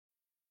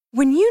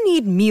When you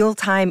need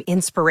mealtime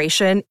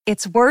inspiration,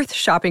 it's worth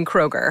shopping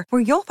Kroger,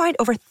 where you'll find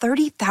over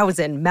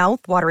 30,000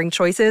 mouth-watering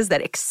choices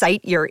that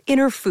excite your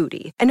inner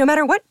foodie. And no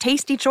matter what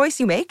tasty choice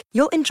you make,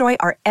 you'll enjoy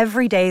our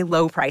everyday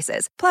low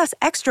prices, plus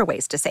extra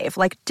ways to save,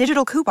 like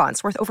digital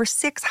coupons worth over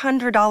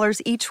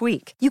 $600 each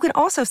week. You can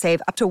also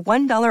save up to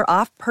 $1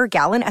 off per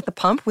gallon at the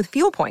pump with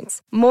fuel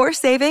points. More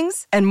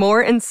savings and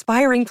more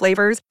inspiring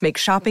flavors make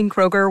shopping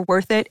Kroger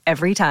worth it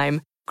every time.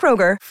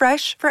 Kroger,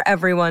 fresh for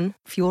everyone.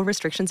 Fuel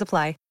restrictions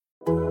apply.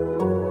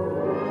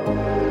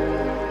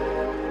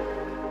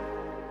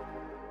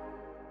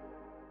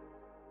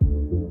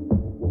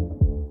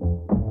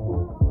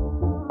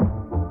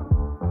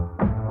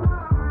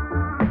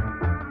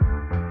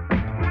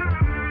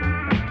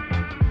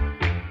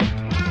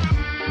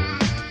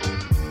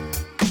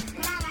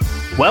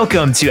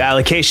 Welcome to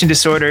Allocation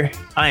Disorder.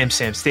 I am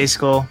Sam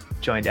Stasical,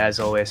 joined as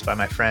always by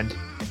my friend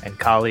and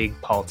colleague,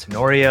 Paul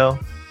Tenorio.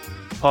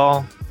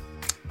 Paul,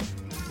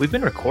 we've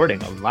been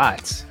recording a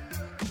lot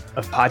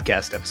of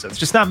podcast episodes,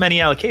 just not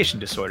many allocation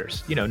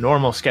disorders,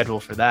 normal schedule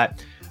for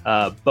that.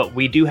 But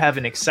we do have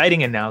an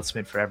exciting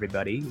announcement for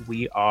everybody.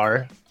 We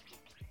are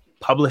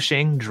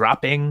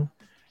dropping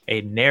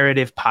a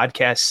narrative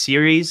podcast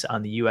series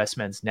on the U.S.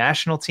 men's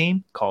national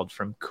team called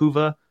From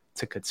Cuba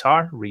to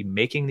Qatar,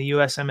 Remaking the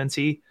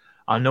USMNT.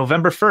 On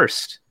November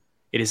 1st.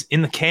 It is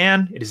in the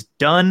can. It is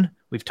done.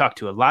 We've talked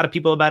to a lot of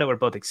people about it. We're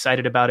both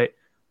excited about it.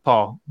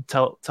 Paul,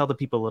 tell the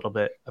people a little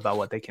bit about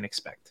what they can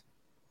expect.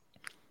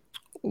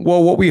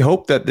 Well, what we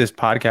hope that this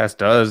podcast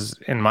does,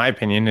 in my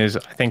opinion, is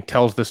I think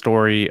tells the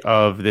story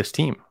of this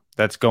team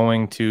that's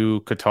going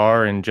to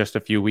Qatar in just a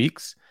few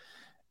weeks.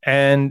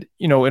 And,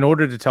 in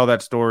order to tell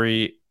that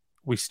story,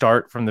 we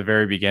start from the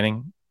very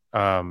beginning,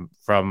 from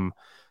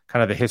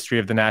kind of the history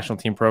of the national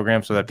team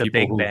program, so that the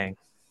people Big Bang.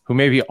 Who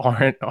maybe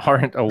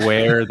aren't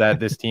aware that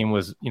this team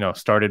was,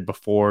 started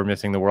before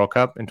missing the World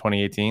Cup in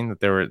 2018, that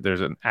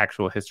there's an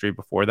actual history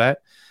before that.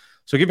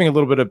 So giving a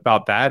little bit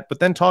about that, but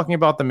then talking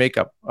about the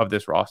makeup of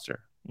this roster,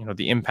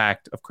 the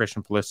impact of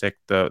Christian Pulisic,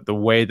 the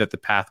way that the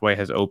pathway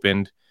has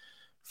opened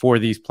for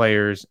these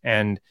players,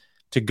 and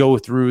to go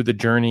through the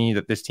journey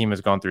that this team has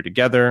gone through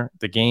together,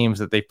 the games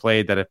that they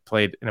played that have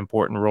played an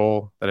important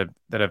role, that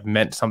have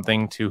meant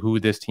something to who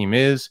this team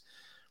is.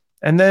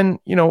 And then,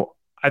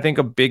 I think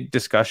a big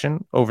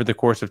discussion over the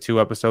course of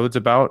 2 episodes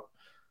about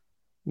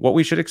what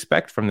we should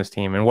expect from this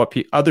team and what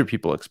other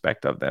people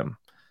expect of them,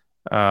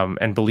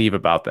 and believe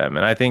about them.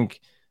 And I think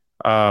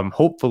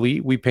hopefully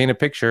we paint a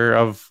picture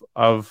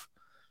of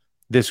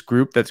this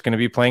group that's going to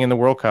be playing in the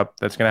World Cup,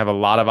 that's going to have a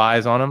lot of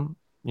eyes on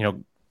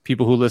them.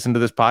 People who listen to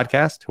this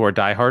podcast who are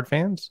diehard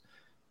fans,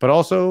 but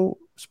also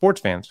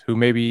sports fans who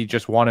maybe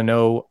just want to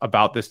know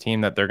about this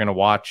team that they're going to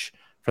watch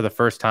for the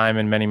first time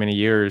in many, many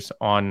years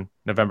on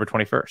November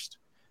 21st.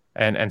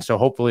 And so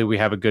hopefully we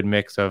have a good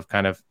mix of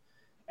kind of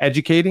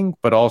educating,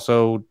 but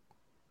also,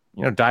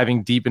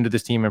 diving deep into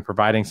this team and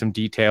providing some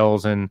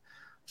details and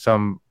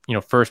some,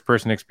 first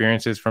person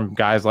experiences from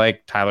guys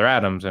like Tyler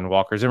Adams and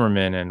Walker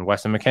Zimmerman and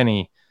Weston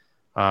McKennie,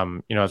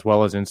 as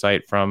well as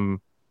insight from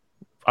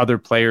other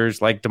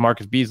players like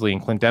DeMarcus Beasley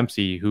and Clint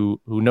Dempsey, who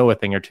know a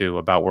thing or two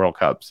about World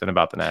Cups and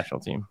about the national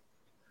team.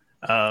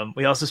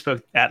 We also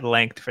spoke at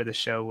length for the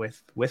show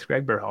with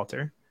Greg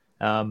Berhalter,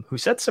 who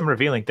said some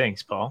revealing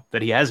things, Paul,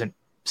 that he hasn't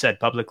said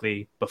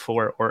publicly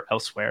before or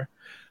elsewhere.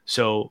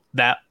 So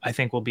that I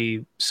think will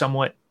be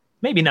somewhat,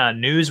 maybe not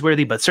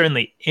newsworthy, but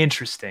certainly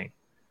interesting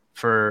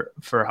for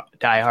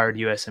diehard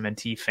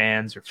USMNT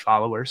fans or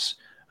followers.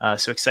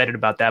 So excited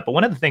about that. But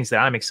one of the things that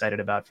I'm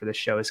excited about for this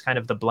show is kind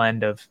of the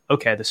blend of,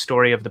 the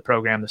story of the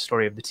program, the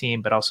story of the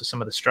team, but also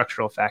some of the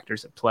structural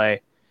factors at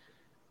play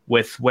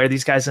with where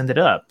these guys ended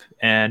up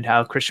and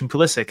how Christian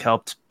Pulisic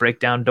helped break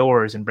down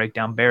doors and break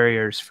down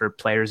barriers for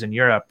players in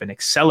Europe and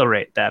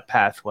accelerate that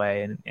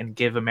pathway and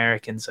give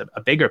Americans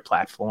a bigger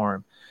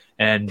platform,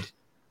 and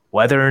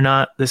whether or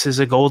not this is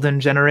a golden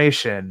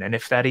generation and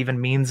if that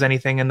even means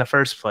anything in the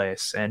first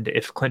place, and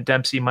if Clint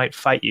Dempsey might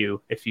fight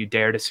you if you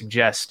dare to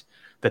suggest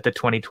that the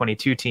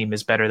 2022 team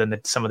is better than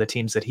some of the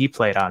teams that he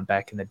played on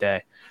back in the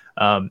day.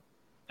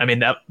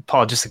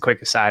 Paul, just a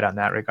quick aside on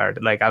that regard.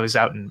 Like, I was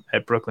out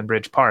at Brooklyn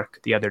Bridge Park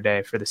the other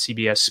day for the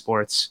CBS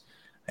Sports,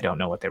 I don't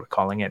know what they were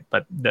calling it,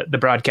 but the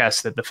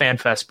broadcast, the Fan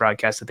Fest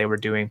broadcast that they were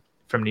doing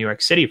from New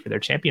York City for their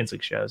Champions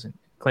League shows. And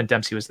Clint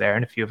Dempsey was there,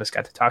 and a few of us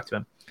got to talk to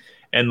him.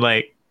 And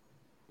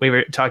we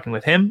were talking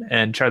with him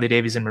and Charlie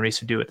Davies and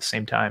Maurice Edu at the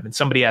same time. And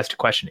somebody asked a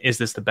question, is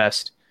this the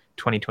best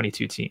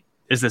 2022 team?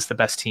 Is this the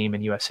best team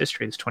in U.S.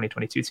 history, this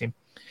 2022 team?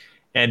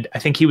 And I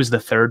think he was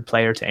the third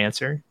player to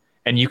answer.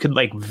 And you could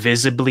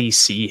visibly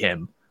see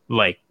him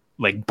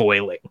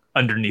boiling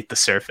underneath the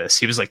surface.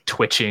 He was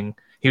twitching.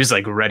 He was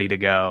ready to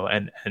go.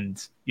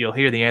 And you'll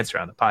hear the answer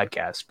on the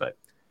podcast, but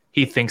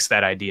he thinks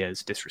that idea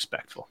is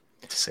disrespectful,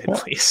 to say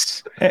the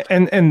least.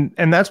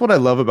 And that's what I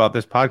love about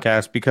this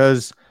podcast,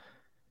 because,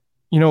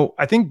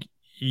 I think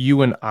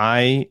you and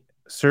I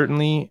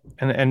certainly,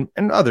 and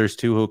others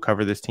too who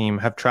cover this team,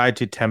 have tried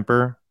to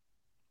temper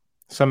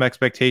some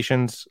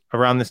expectations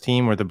around this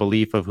team, or the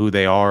belief of who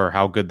they are or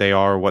how good they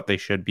are or what they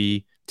should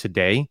be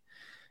today.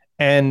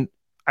 And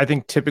I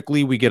think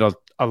typically we get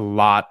a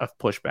lot of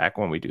pushback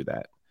when we do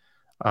that.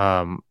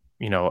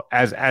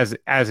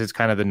 As is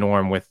kind of the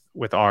norm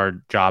with our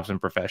jobs and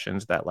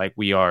professions, that like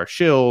we are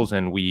shills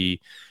and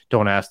we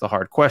don't ask the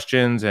hard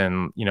questions,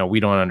 and we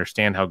don't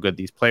understand how good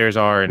these players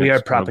are. And we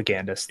are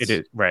propagandists. It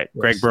is right.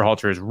 Yes. Greg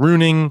Berhalter is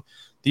ruining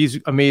these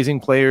amazing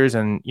players,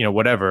 and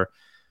whatever.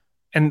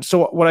 And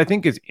so what I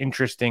think is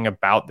interesting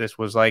about this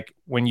was like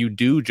when you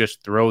do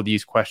just throw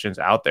these questions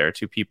out there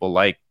to people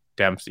like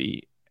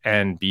Dempsey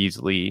and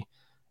Beasley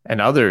and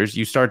others,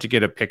 you start to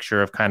get a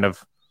picture of kind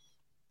of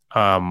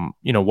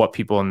what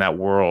people in that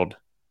world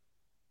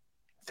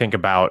think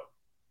about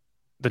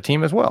the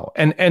team as well.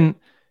 And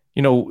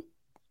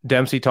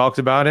Dempsey talks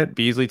about it,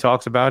 Beasley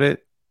talks about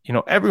it,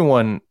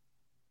 everyone,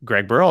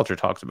 Greg Berhalter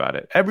talks about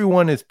it.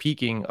 Everyone is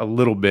peaking a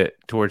little bit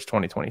towards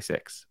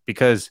 2026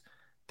 because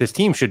this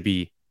team should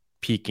be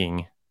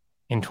peaking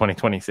in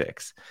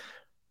 2026 .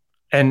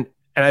 And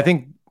I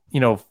think,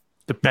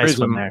 the nice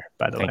one there,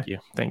 by the way.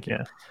 Thank you.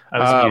 Yeah, I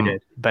was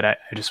muted, but I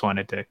just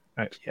wanted to,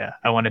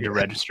 I wanted to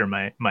register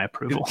my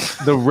approval.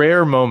 The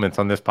rare moments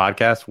on this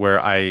podcast where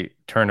I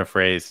turn a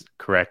phrase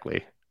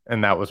correctly,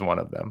 and that was one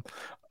of them.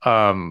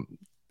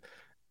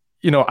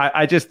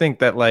 I just think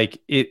that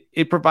like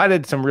it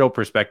provided some real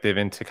perspective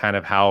into kind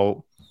of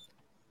how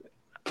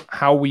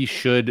we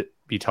should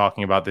be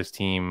talking about this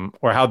team,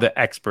 or how the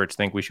experts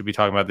think we should be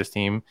talking about this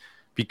team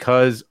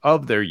because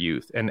of their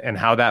youth, and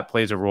how that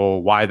plays a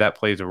role, why that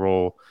plays a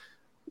role,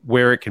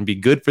 where it can be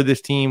good for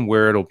this team,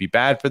 where it'll be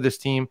bad for this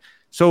team.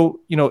 So,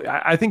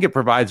 I think it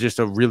provides just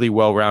a really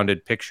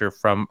well-rounded picture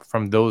from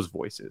those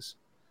voices.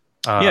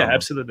 Yeah,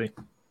 absolutely.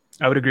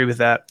 I would agree with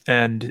that.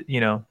 And,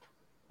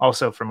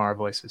 also from our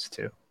voices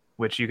too,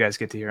 which you guys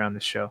get to hear on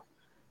this show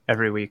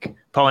every week.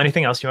 Paul,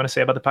 anything else you want to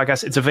say about the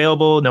podcast? It's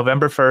available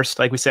November 1st.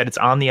 Like we said, it's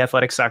on the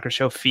Athletic Soccer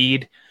Show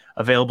feed,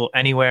 available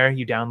anywhere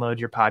you download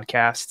your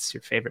podcasts,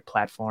 your favorite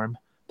platform,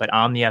 but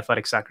on the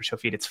Athletic Soccer Show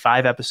feed. It's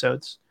 5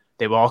 episodes.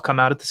 They will all come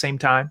out at the same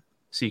time,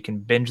 so you can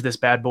binge this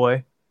bad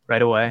boy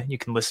right away. You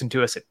can listen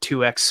to us at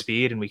 2x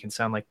speed, and we can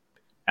sound like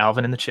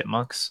Alvin and the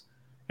Chipmunks.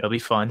 It'll be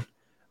fun.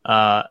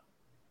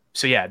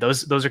 So yeah,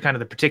 those are kind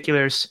of the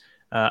particulars.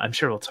 I'm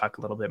sure we'll talk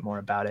a little bit more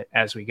about it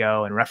as we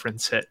go and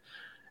reference it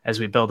as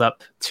we build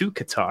up to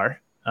Qatar.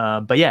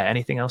 But yeah,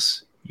 anything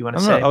else you want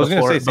to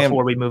say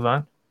before we move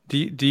on?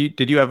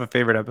 Did you have a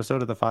favorite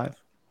episode of the 5?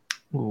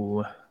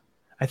 Ooh,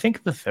 I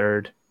think the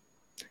 3rd.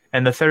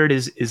 And the 3rd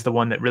is the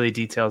one that really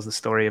details the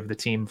story of the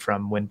team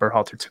from when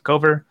Berhalter took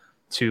over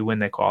to when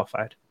they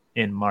qualified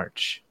in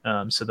March.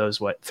 So those,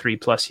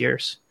 3+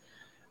 years?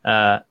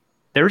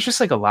 There was just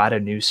like a lot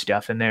of new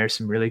stuff in there,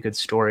 some really good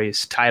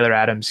stories. Tyler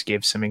Adams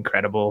gave some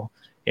incredible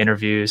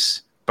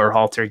interviews.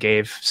 Berhalter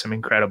gave some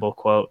incredible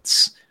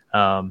quotes.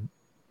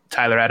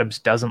 Tyler Adams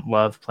doesn't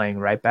love playing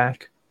right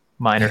back.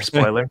 Minor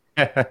spoiler.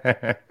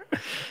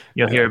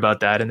 You'll hear about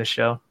that in the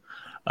show.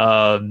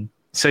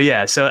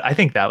 So I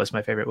think that was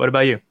my favorite. What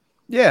about you?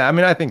 Yeah, I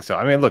mean, I think so.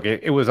 I mean, look,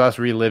 it was us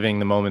reliving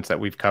the moments that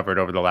we've covered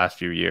over the last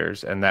few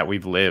years and that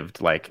we've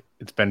lived. Like,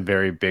 it's been a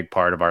very big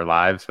part of our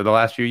lives for the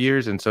last few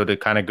years. And so to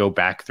kind of go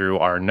back through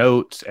our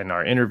notes and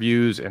our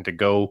interviews and to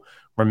go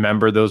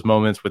remember those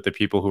moments with the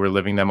people who were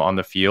living them on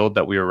the field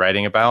that we were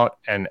writing about,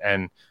 and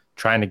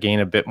trying to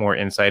gain a bit more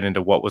insight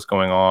into what was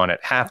going on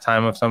at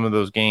halftime of some of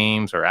those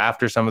games or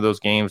after some of those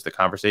games, the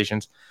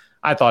conversations.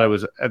 I thought it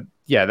was,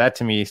 that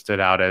to me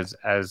stood out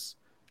as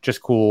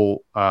just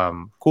cool,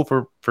 cool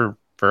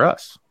for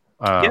us,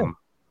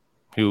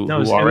 who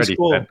already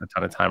spent a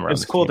ton of time around. It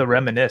was cool to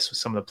reminisce with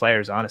some of the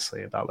players,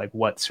 honestly, about like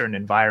what certain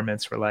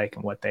environments were like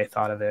and what they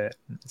thought of it.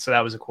 So that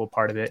was a cool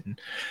part of it,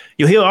 and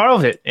you'll hear all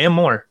of it and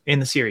more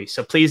in the series.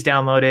 So please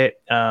download it.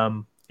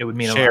 It would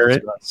mean a lot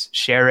to us.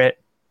 Share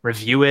it,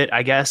 review it.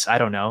 I guess, I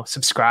don't know.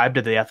 Subscribe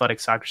to the Athletic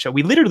Soccer Show.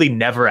 We literally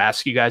never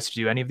ask you guys to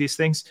do any of these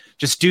things.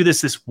 Just do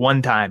this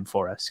one time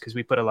for us, because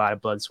we put a lot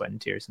of blood, sweat, and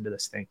tears into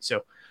this thing.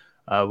 So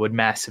would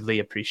massively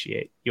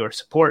appreciate your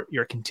support,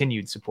 your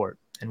continued support,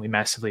 and we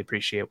massively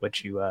appreciate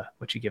what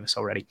you give us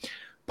already.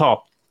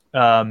 Paul,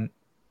 I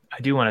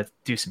do want to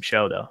do some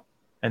show though,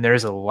 and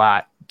there's a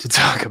lot to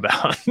talk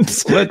about.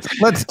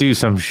 Let's do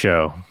some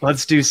show.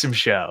 Let's do some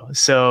show.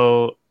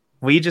 So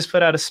we just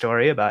put out a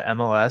story about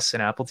MLS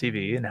and Apple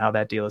TV and how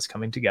that deal is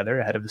coming together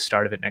ahead of the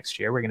start of it next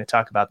year. We're going to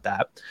talk about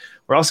that.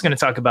 We're also going to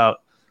talk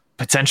about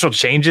potential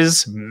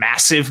changes,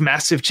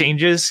 massive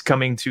changes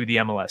coming to the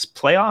MLS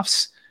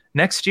playoffs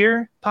next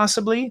year,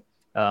 possibly.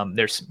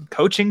 There's some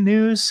coaching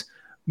news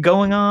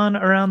going on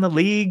around the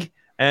league.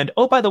 And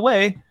oh, by the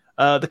way,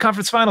 the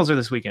conference finals are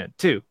this weekend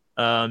too.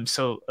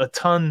 So a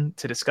ton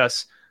to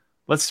discuss.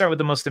 Let's start with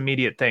the most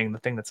immediate thing, the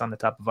thing that's on the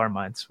top of our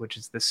minds, which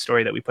is this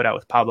story that we put out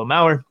with Pablo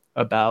Maurer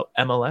about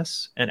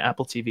MLS and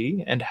Apple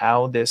TV and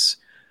how this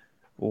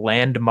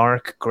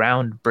landmark,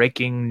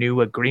 groundbreaking new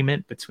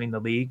agreement between the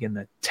league and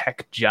the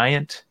tech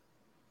giant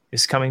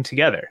is coming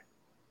together.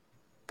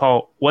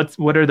 Paul,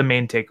 what are the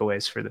main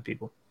takeaways for the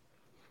people?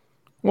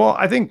 Well,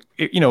 I think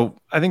the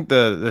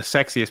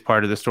sexiest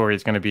part of the story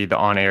is going to be the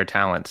on-air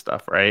talent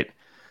stuff, right?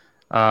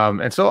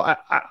 And so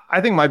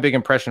I think my big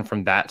impression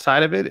from that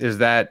side of it is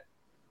that,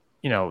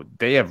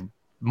 they have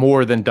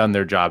more than done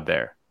their job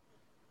there.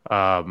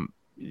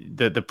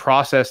 The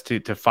process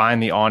to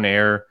find the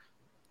on-air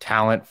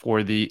talent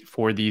for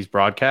these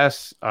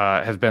broadcasts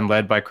has been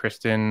led by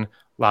Kristen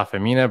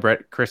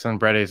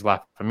Bredes La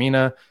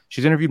Femina.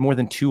 She's interviewed more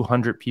than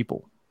 200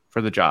 people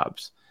for the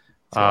jobs.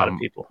 It's a lot of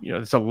people.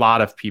 It's a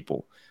lot of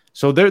people.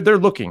 So they're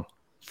looking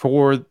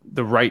for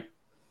the right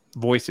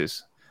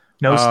voices.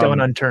 No stone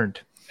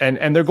unturned.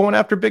 And they're going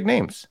after big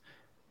names.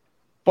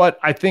 But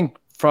I think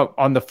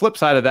on the flip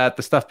side of that,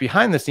 the stuff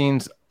behind the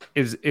scenes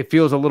it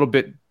feels a little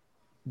bit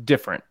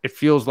different. It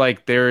feels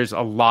like there's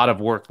a lot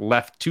of work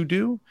left to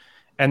do,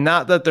 and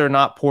not that they're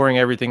not pouring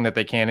everything that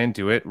they can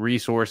into it,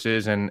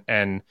 resources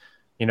and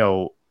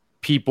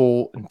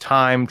people and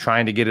time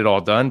trying to get it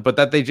all done, but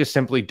that they just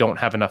simply don't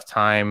have enough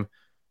time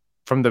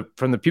from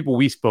the people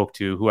we spoke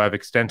to who have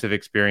extensive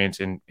experience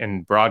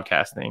in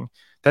broadcasting,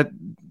 that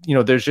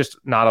there's just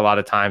not a lot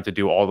of time to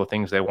do all the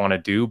things they want to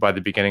do by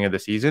the beginning of the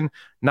season.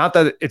 Not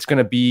that it's going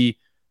to be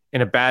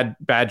in a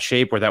bad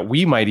shape or that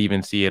we might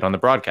even see it on the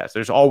broadcast.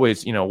 There's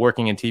always,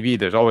 working in TV,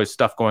 there's always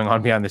stuff going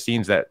on behind the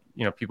scenes that,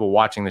 people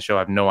watching the show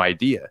have no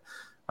idea.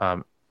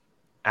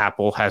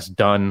 Apple has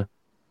done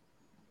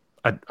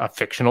a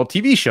fictional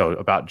TV show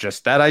about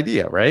just that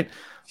idea, right?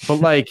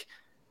 But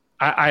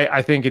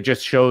I think it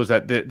just shows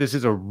that this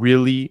is a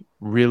really,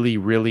 really,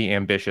 really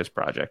ambitious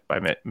project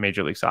by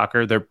Major League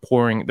Soccer. They're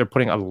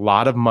putting a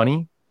lot of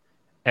money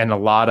and a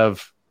lot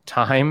of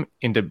time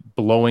into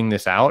blowing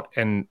this out,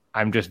 and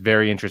I'm just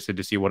very interested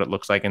to see what it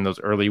looks like in those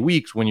early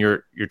weeks when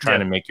you're trying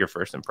to make your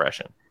first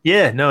impression.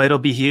 Yeah, no, it'll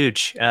be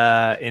huge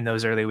in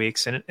those early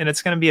weeks, and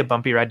it's going to be a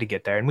bumpy ride to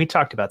get there. And we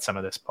talked about some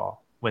of this,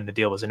 Paul, when the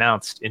deal was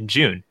announced in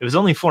June. It was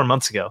only 4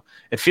 months ago.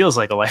 It feels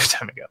like a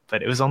lifetime ago,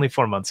 but it was only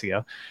 4 months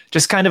ago.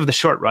 Just kind of the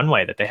short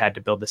runway that they had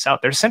to build this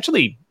out.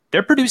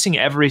 They're producing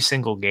every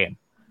single game,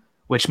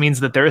 which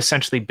means that they're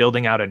essentially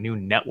building out a new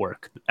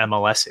network,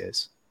 MLS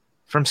is,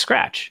 from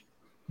scratch.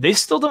 They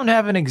still don't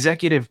have an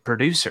executive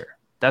producer.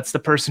 That's the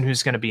person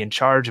who's going to be in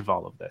charge of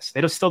all of this.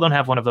 They still don't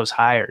have one of those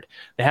hired.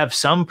 They have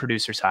some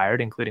producers hired,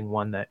 including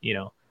one that,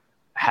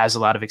 has a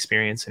lot of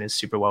experience and is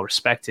super well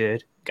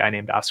respected, a guy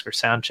named Oscar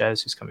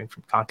Sanchez, who's coming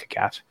from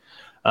CONCACAF.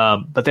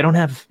 But they don't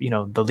have,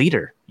 the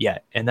leader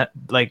yet. And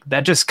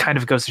that just kind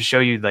of goes to show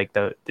you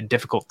the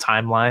difficult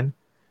timeline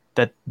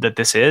that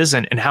this is,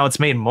 and how it's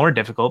made more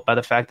difficult by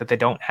the fact that they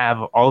don't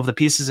have all of the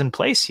pieces in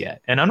place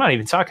yet. And I'm not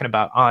even talking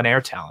about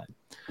on-air talent.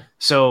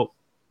 So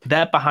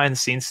that behind the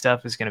scenes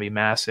stuff is going to be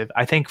massive.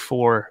 I think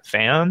for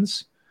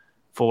fans,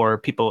 for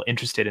people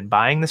interested in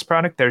buying this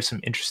product, there's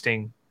some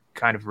interesting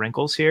kind of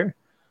wrinkles here.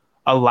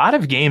 A lot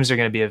of games are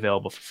going to be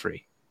available for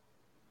free.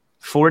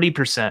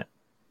 40%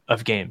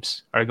 of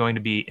games are going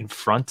to be in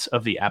front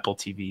of the Apple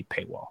TV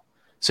paywall.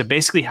 So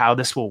basically how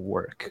this will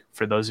work,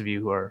 for those of you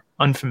who are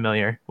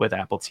unfamiliar with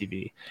Apple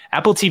TV,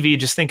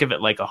 just think of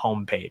it like a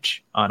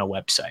homepage on a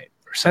website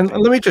or something.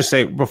 And let me just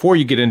say, before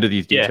you get into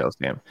these details,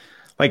 Sam,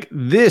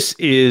 this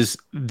is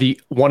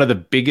one of the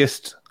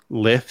biggest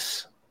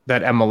lifts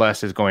that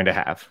MLS is going to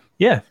have.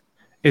 Yeah.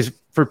 Is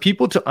for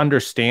people to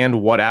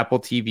understand what Apple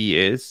TV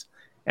is,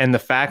 and the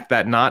fact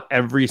that not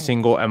every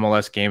single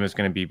MLS game is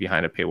going to be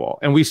behind a paywall.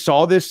 And we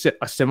saw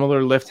a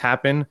similar lift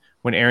happen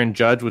when Aaron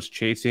Judge was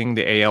chasing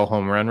the AL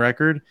home run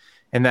record.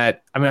 And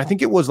I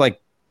think it was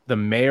like the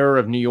mayor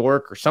of New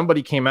York or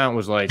somebody came out and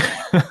was like,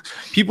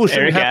 people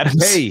shouldn't have to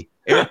pay.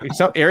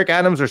 Eric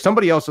Adams or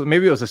somebody else,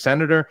 maybe it was a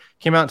senator,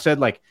 came out and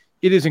said,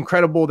 it is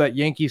incredible that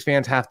Yankees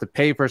fans have to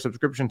pay for a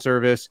subscription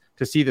service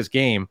to see this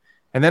game.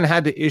 And then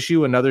had to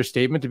issue another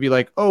statement to be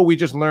like, oh, we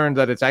just learned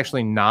that it's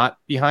actually not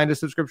behind a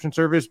subscription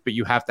service, but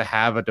you have to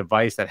have a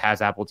device that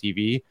has Apple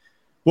TV.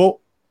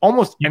 Well,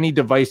 almost any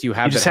device you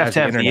have that has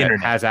the internet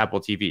has Apple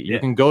TV. Yeah. You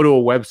can go to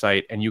a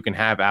website and you can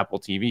have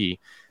Apple TV.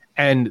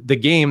 And the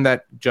game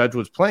that Judge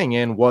was playing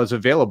in was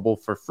available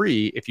for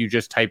free if you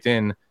just typed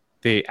in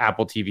the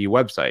Apple TV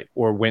website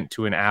or went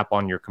to an app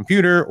on your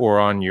computer or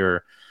on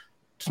your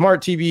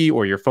smart TV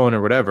or your phone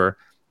or whatever.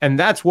 And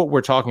that's what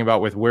we're talking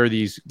about with where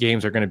these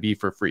games are going to be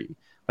for free.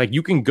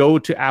 You can go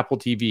to Apple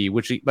TV,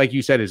 which, like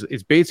you said,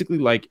 is basically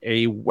like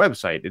a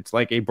website. It's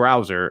like a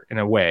browser in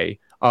a way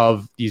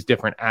of these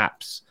different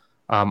apps,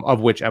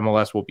 of which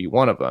MLS will be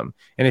one of them.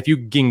 And if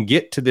you can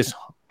get to this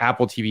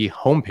Apple TV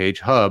homepage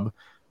hub,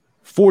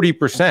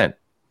 40%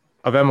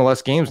 of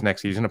MLS games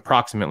next season,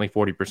 approximately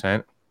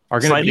 40%, are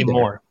going to be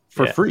more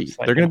for free.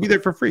 They're going to be there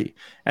for free.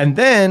 And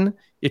then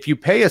if you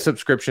pay a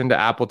subscription to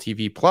Apple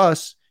TV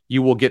Plus,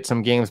 you will get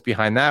some games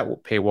behind that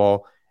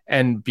paywall.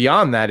 And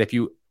beyond that, if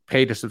you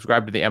pay to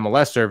subscribe to the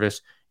MLS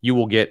service, you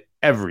will get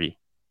every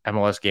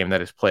MLS game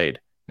that is played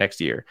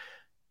next year.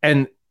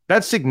 And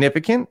that's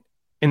significant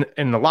in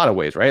a lot of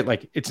ways,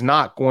 right? It's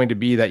not going to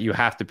be that you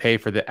have to pay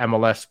for the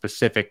MLS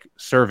specific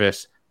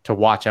service to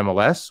watch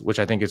MLS, which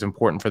I think is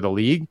important for the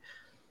league.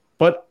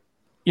 But,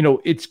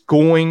 it's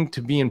going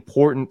to be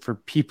important for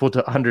people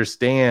to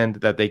understand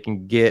that they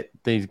can get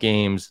these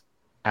games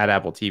at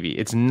Apple TV.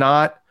 It's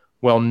not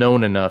well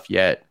known enough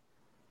yet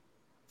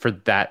for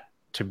that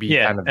to be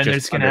Yeah, kind of and just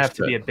there's going to have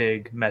to understood. be a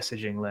big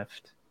messaging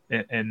lift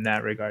in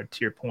that regard,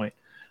 to your point.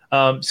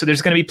 So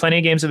there's going to be plenty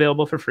of games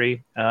available for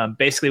free.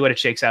 Basically, what it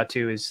shakes out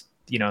to is,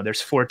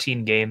 there's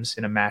 14 games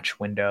in a match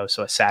window.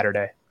 So a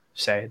Saturday,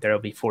 say, there will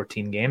be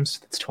 14 games.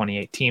 That's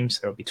 28 teams.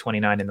 There will be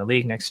 29 in the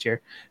league next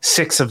year.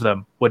 6 of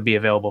them would be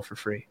available for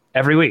free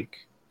every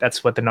week.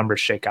 That's what the numbers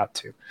shake out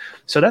to.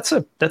 So that's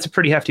a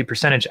pretty hefty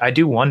percentage. I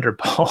do wonder,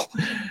 Paul,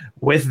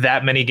 with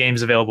that many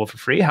games available for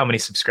free, how many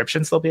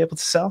subscriptions they'll be able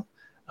to sell.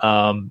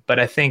 But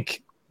I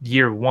think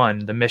year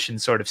one, the mission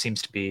sort of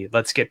seems to be,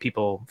 let's get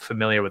people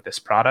familiar with this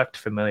product,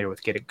 familiar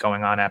with getting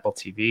going on Apple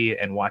TV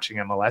and watching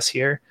MLS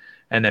here.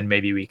 And then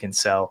maybe we can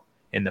sell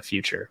in the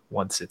future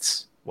once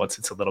it's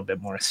a little bit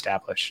more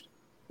established.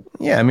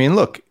 Yeah, I mean,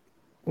 look,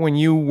 when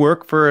you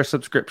work for a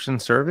subscription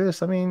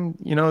service, I mean,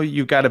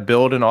 you've got to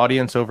build an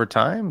audience over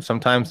time.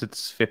 Sometimes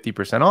it's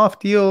 50% off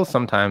deal.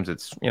 Sometimes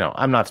it's,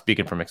 I'm not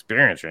speaking from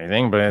experience or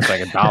anything, but it's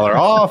like $1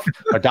 off,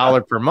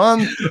 $1 per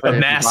month. A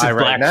massive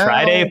Black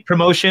Friday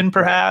promotion,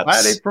 perhaps.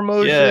 Friday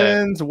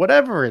promotions,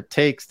 whatever it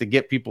takes to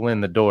get people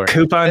in the door.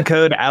 Coupon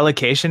code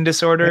allocation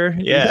disorder.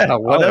 Yeah,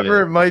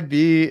 whatever it might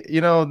be,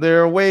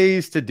 there are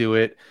ways to do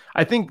it.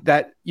 I think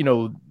that,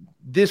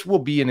 this will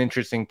be an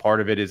interesting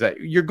part of it, is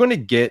that you're going to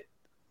get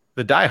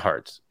the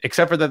diehards,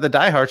 except for that the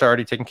diehards are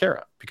already taken care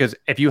of. Because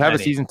if you have a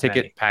season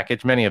ticket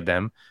package, many of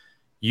them,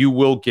 you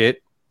will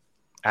get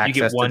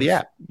access to the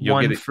app.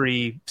 You'll get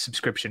free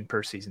subscription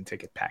per season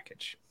ticket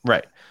package.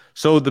 Right.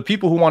 So the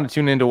people who want to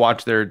tune in to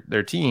watch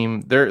their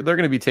team, they're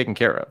going to be taken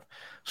care of.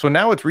 So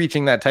now it's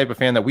reaching that type of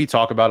fan that we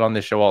talk about on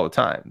this show all the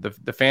time.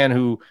 The fan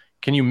who,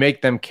 can you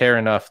make them care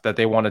enough that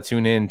they want to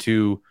tune in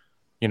to,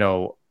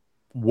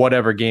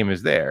 whatever game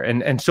is there.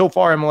 And so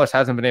far MLS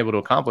hasn't been able to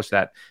accomplish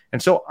that.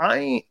 And so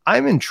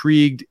I'm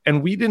intrigued,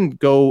 and we didn't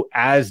go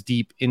as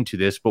deep into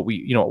this, but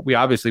we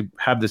obviously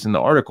have this in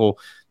the article,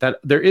 that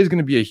there is going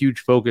to be a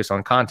huge focus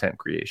on content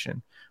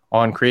creation,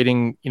 on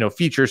creating,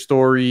 feature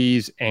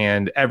stories,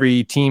 and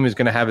every team is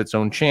going to have its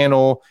own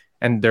channel,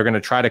 and they're going to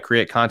try to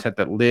create content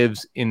that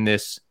lives in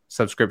this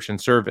subscription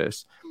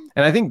service.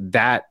 And I think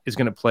that is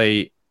going to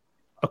play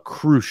a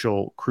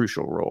crucial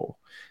role.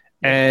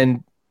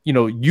 And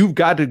you've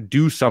got to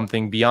do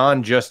something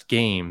beyond just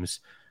games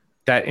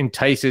that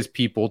entices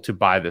people to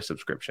buy the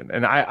subscription.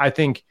 And I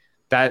think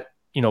that,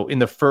 in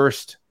the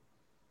first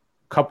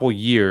couple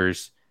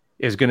years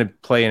is going to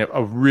play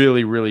a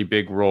really, really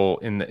big role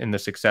in the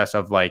success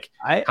of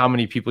how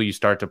many people you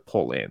start to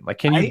pull in. Like,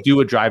 can you do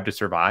a Drive to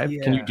Survive?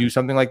 Yeah. Can you do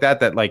something like that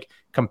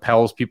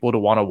compels people to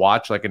want to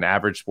watch, like an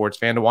average sports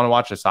fan to want to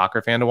watch, a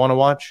soccer fan to want to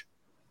watch?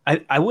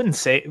 I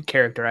wouldn't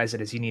characterize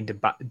it as you need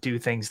to do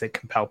things that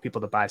compel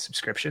people to buy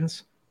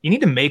subscriptions. You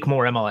need to make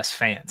more MLS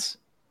fans.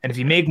 And if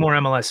you make more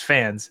MLS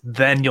fans,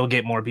 then you'll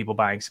get more people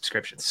buying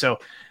subscriptions. So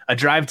a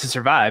Drive to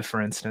Survive,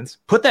 for instance,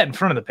 put that in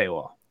front of the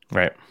paywall.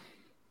 Right.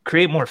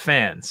 Create more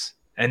fans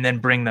and then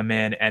bring them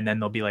in, and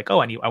then they'll be like, oh,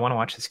 I want to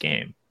watch this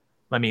game.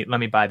 Let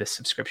me buy this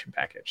subscription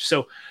package.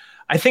 So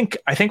I think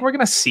we're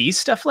gonna see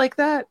stuff like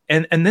that.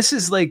 And this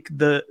is like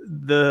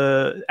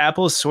the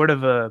Apple's sort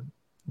of a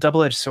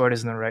double-edged sword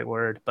isn't the right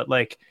word, but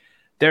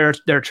there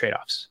are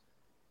trade-offs.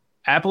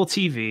 Apple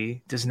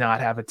TV does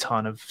not have a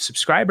ton of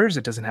subscribers.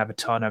 It doesn't have a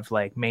ton of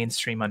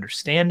mainstream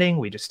understanding.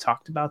 We just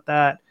talked about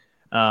that.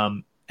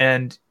 And,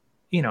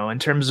 in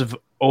terms of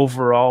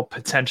overall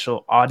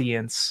potential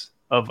audience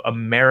of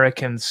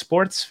American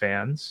sports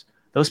fans,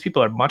 those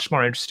people are much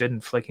more interested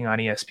in flicking on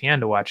ESPN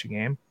to watch a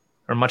game,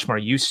 or much more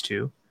used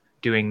to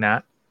doing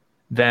that,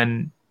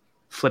 than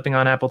flipping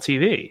on Apple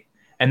TV.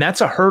 And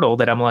that's a hurdle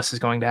that MLS is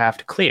going to have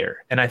to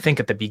clear. And I think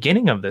at the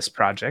beginning of this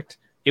project,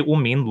 it will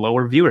mean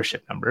lower viewership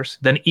numbers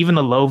than even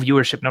the low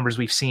viewership numbers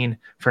we've seen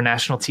for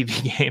national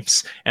TV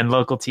games and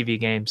local TV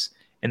games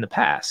in the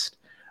past.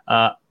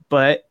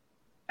 But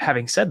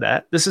having said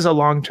that, this is a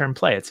long-term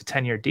play. It's a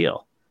 10-year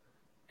deal.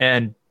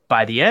 And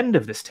by the end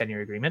of this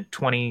 10-year agreement,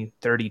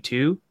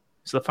 2032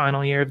 is the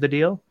final year of the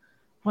deal.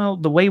 Well,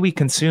 the way we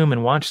consume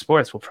and watch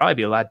sports will probably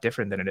be a lot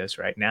different than it is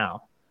right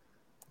now.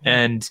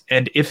 And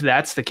if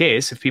that's the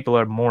case, if people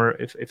are more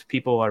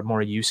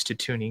used to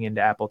tuning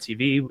into Apple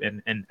TV,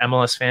 and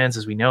MLS fans,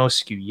 as we know,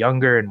 skew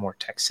younger and more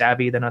tech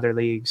savvy than other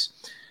leagues,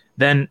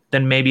 then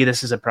maybe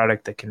this is a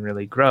product that can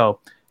really grow.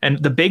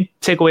 And the big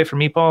takeaway for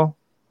me, Paul,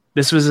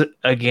 this was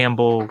a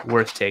gamble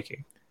worth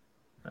taking.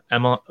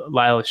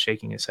 Lyle is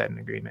shaking his head in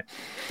agreement,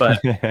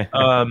 but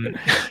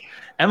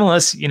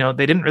MLS,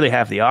 they didn't really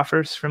have the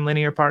offers from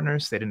linear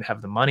partners. They didn't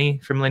have the money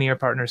from linear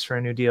partners for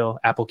a new deal.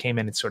 Apple came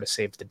in and sort of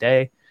saved the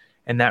day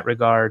in that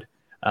regard.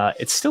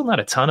 It's still not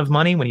a ton of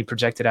money when you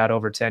project it out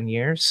over 10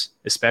 years,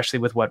 especially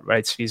with what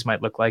rights fees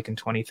might look like in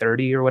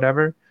 2030 or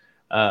whatever.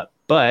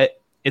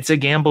 But it's a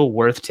gamble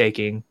worth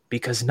taking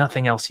because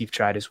nothing else you've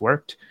tried has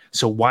worked.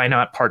 So why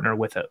not partner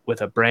with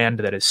a brand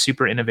that is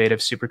super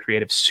innovative, super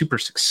creative, super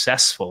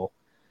successful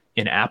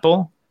in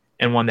Apple,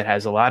 and one that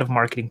has a lot of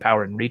marketing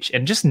power and reach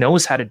and just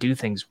knows how to do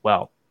things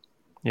well.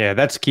 Yeah,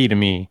 that's key to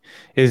me.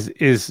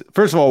 Is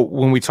first of all,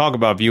 when we talk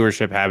about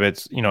viewership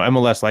habits,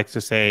 MLS likes to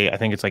say, I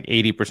think it's like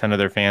 80% of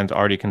their fans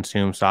already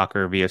consume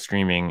soccer via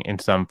streaming in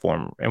some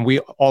form. And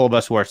all of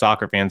us who are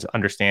soccer fans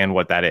understand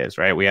what that is,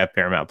 right? We have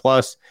Paramount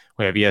Plus,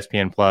 we have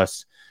ESPN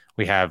Plus,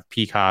 we have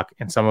Peacock,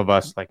 and some of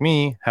us, like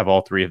me, have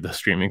all three of those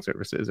streaming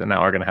services, and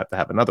now are going to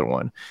have another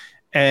one.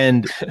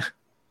 And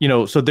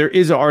so there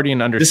is already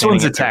an understanding.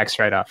 This one's a tax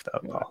write-off, though,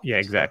 Paul. Yeah,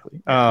 exactly.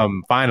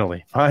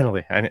 Finally,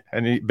 I've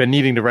been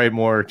needing to write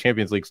more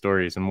Champions League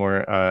stories and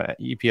more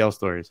EPL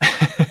stories.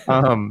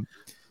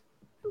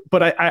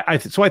 But I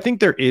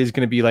think there is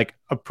going to be like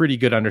a pretty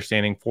good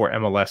understanding for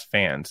MLS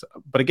fans.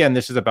 But again,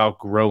 this is about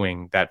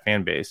growing that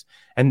fan base,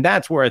 and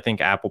that's where I think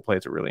Apple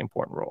plays a really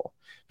important role,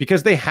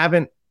 because they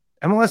haven't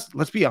MLS.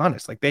 Let's be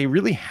honest, like they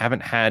really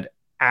haven't had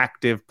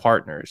active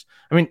partners.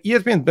 I mean,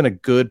 ESPN's been a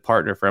good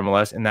partner for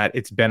MLS in that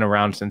it's been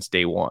around since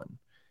day one,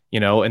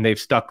 and they've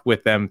stuck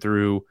with them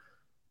through,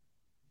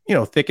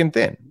 thick and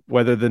thin,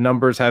 whether the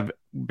numbers have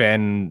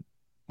been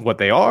what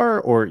they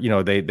are, or,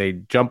 they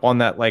jump on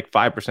that like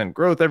 5%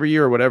 growth every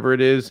year or whatever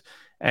it is.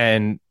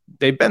 And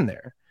they've been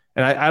there.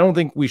 And I don't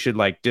think we should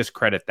like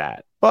discredit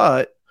that.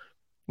 But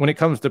when it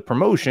comes to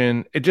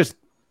promotion, it just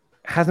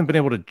hasn't been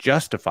able to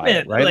justify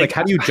it, right? Like,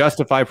 how do you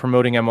justify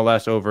promoting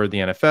MLS over the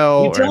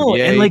NFL or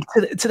NBA? And like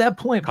to that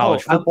point,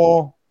 college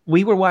football.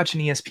 We were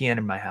watching ESPN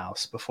in my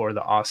house before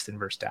the Austin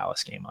versus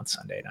Dallas game on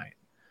Sunday night.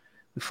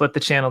 We flipped the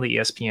channel to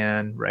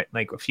ESPN, right?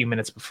 Like a few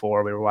minutes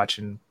before, we were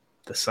watching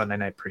the Sunday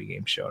night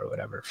pregame show or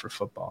whatever for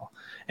football.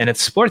 And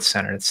it's Sports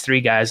Center. It's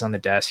three guys on the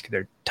desk.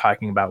 They're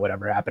talking about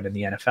whatever happened in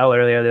the NFL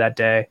earlier that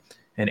day.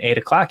 And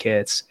 8:00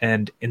 hits.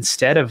 And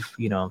instead of,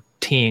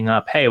 teeing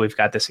up, hey, we've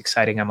got this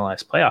exciting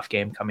MLS playoff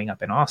game coming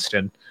up in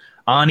Austin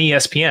on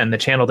ESPN, the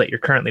channel that you're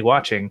currently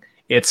watching,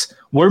 it's,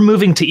 we're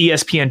moving to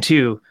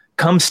ESPN2.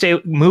 Come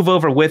move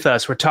over with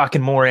us. We're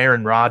talking more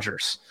Aaron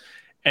Rodgers.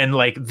 And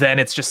like, then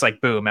it's just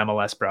like, boom,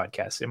 MLS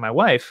broadcast. And my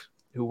wife,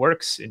 who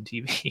works in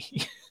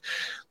TV,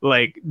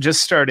 like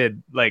just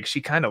started, like,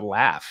 she kind of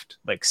laughed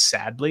like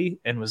sadly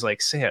and was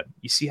like, Sam,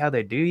 you see how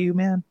they do you,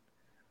 man?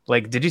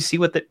 Like, did you see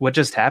what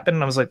just happened?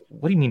 And I was like,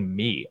 what do you mean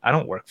me? I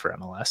don't work for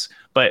MLS.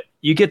 But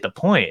you get the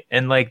point.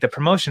 And like the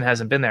promotion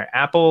hasn't been there.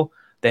 Apple,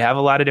 they have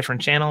a lot of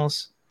different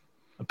channels.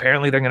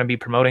 Apparently they're going to be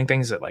promoting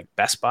things at like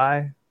Best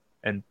Buy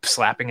and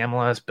slapping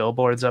MLS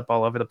billboards up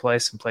all over the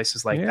place and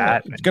places like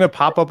that. It's going to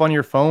pop up on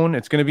your phone.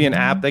 It's going to be an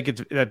app that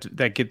gets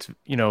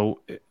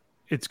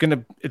it's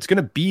going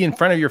to be in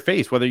front of your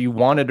face, whether you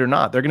want it or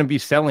not. They're going to be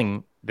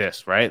selling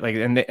this, right? Like,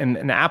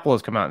 and Apple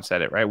has come out and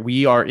said it, right?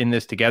 We are in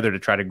this together to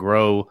try to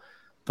grow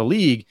the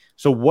league.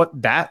 So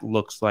what that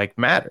looks like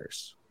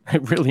matters.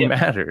 It really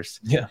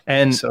matters. Yeah.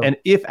 And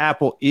if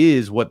Apple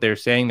is what they're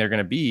saying they're going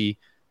to be,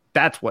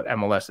 that's what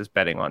MLS is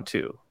betting on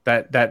too.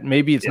 That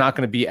maybe it's not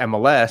going to be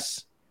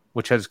MLS,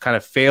 which has kind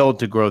of failed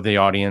to grow the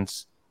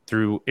audience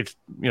through its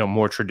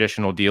more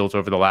traditional deals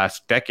over the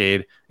last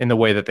decade in the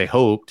way that they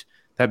hoped.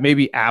 That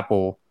maybe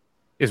Apple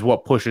is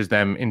what pushes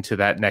them into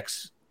that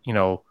next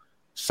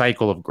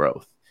cycle of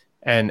growth.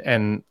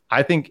 And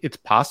I think it's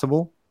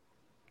possible.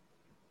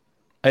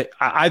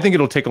 I think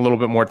it'll take a little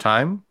bit more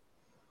time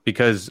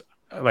because,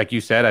 like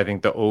you said, I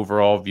think the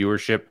overall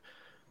viewership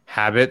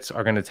habits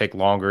are going to take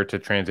longer to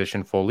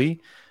transition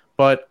fully.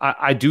 But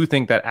I do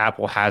think that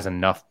Apple has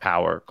enough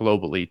power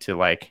globally to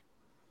like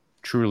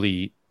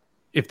truly,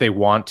 if they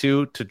want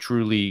to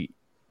truly,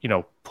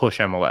 push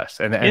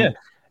MLS. And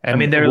I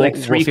mean, there are like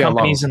three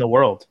companies in the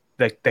world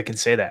that can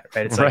say that,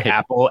 right? It's like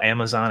Apple,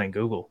 Amazon, and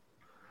Google.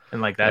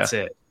 And like, that's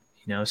it,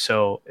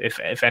 So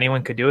if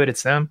anyone could do it,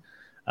 it's them.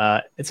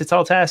 It's a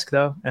tall task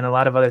though. And a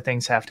lot of other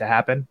things have to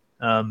happen.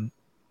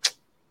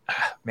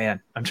 Man,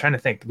 I'm trying to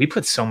think. We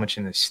put so much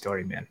in this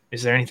story, man.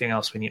 Is there anything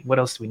else what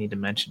else do we need to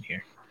mention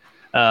here?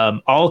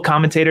 All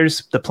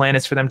commentators, the plan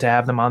is for them to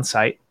have them on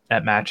site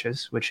at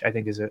matches, which I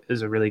think is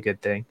a really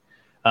good thing.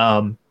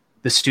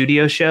 The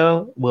studio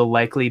show will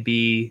likely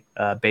be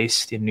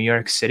based in New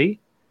York City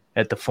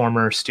at the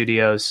former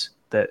studios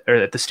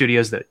at the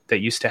studios that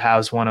used to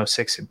house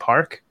 106 in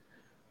Park,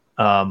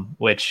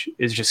 which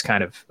is just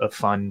kind of a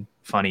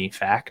funny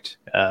fact.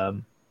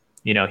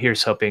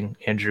 Here's hoping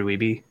Andrew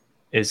Wiebe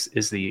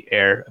is the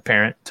heir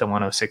apparent to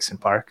 106 in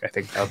Park. I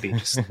think that would be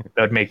that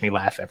would make me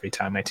laugh every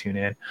time I tune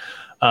in.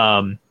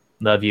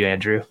 Love you,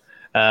 Andrew.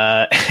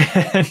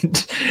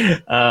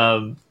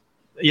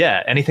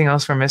 Anything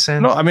else we're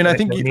missing? No, I mean, I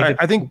think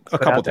a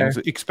couple things.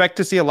 Expect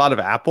to see a lot of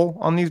Apple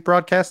on these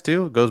broadcasts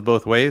too. It goes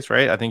both ways,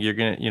 right? I think they're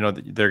going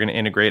to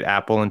integrate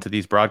Apple into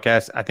these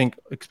broadcasts. I think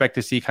expect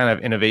to see kind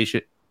of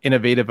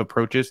innovative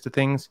approaches to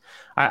things.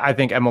 I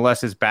think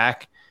MLS is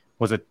back.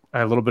 Was a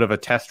little bit of a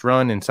test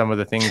run in some of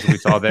the things we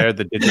saw there.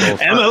 The digital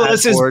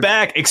MLS is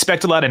back.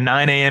 Expect a lot of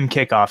 9 a.m.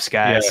 kickoffs,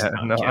 guys. Yeah,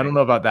 no, I don't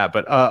know about that,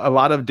 but a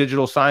lot of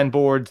digital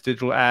signboards,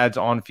 digital ads,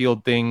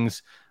 on-field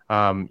things.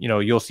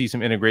 You'll see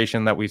some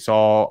integration that we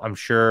saw, I'm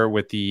sure,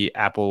 with the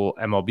Apple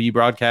MLB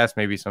broadcast.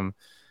 Maybe some.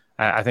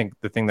 I think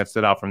the thing that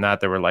stood out from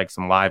that, there were like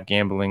some live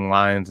gambling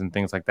lines and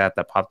things like that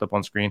popped up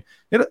on screen.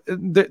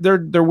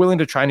 They're willing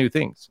to try new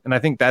things, and I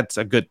think that's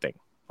a good thing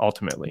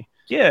ultimately.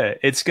 Yeah,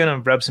 it's going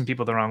to rub some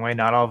people the wrong way.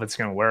 Not all of it's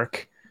going to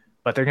work,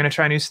 but they're going to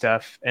try new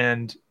stuff.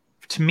 And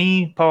to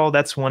me, Paul,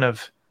 that's one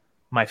of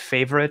my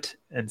favorite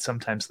and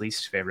sometimes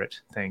least favorite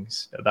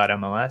things about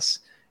MLS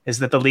is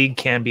that the league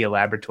can be a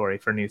laboratory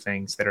for new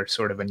things that are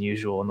sort of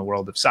unusual in the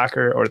world of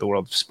soccer or the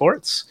world of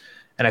sports.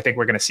 And I think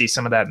we're going to see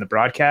some of that in the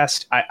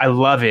broadcast. I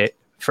love it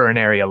for an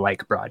area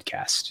like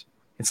broadcast.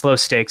 It's low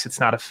stakes. It's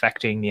not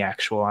affecting the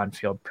actual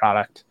on-field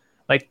product.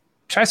 Like,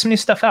 try some new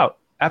stuff out.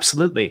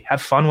 Absolutely.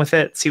 Have fun with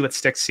it. See what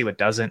sticks, see what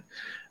doesn't.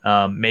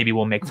 Maybe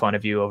we'll make fun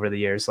of you over the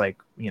years like,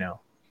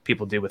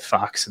 people do with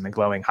Fox and the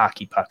glowing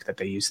hockey puck that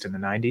they used in the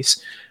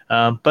 90s.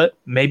 But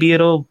maybe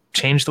it'll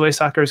change the way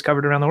soccer is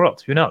covered around the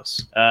world. Who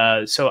knows?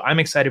 So I'm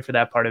excited for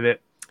that part of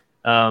it.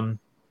 And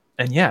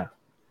yeah,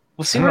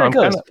 we'll see where it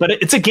goes. But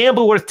it's a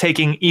gamble worth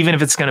taking, even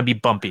if it's going to be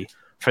bumpy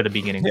for the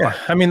beginning. Yeah,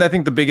 I mean, I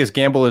think the biggest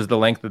gamble is the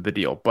length of the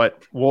deal,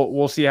 but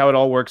we'll see how it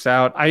all works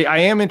out. I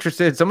am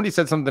interested. Somebody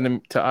said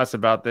something to us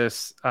about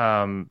this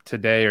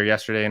today or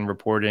yesterday in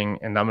reporting,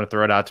 and I'm going to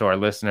throw it out to our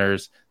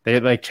listeners.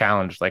 They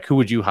challenged, who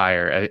would you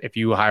hire if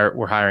you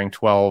were hiring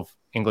 12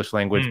 English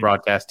language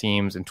broadcast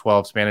teams and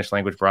 12 Spanish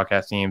language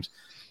broadcast teams?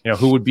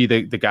 Who would be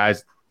the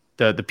guys,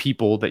 the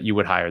people that you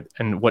would hire,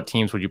 and what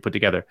teams would you put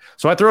together?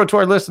 So I throw it to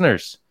our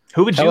listeners.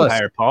 Who would you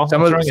hire, Paul?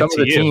 Some of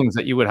the teams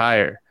that you would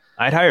hire.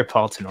 I'd hire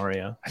Paul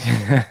Tenorio.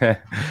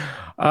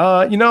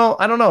 I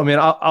don't know, man.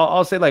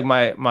 I'll say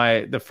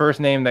the first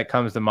name that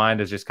comes to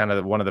mind is just kind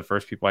of one of the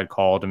first people I'd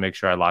call to make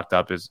sure I locked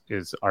up is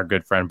our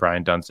good friend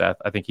Brian Dunseth.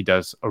 I think he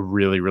does a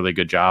really, really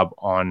good job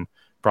on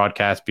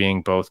broadcast,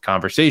 being both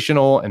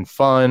conversational and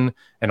fun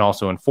and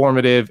also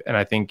informative. And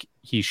I think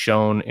he's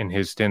shown in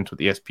his stints with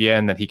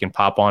ESPN that he can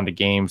pop onto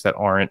games that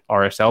aren't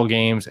RSL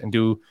games and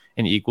do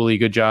an equally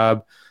good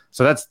job.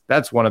 So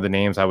that's one of the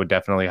names I would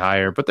definitely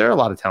hire, but there are a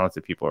lot of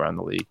talented people around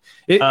the league.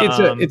 Can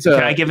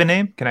I give a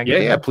name?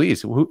 Yeah,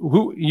 please.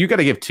 Who you got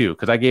to give two,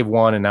 because I gave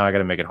one and now I got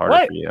to make it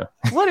harder for you.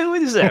 What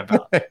is that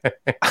about?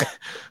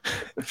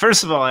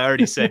 First of all, I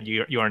already said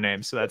your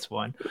name, so that's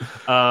one.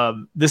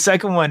 The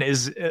second one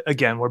is,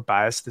 again, we're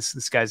biased.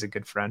 This guy's a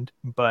good friend,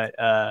 but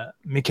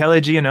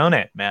Michele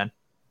Giannone, man,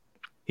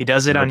 he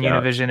does it on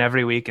Univision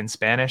every week in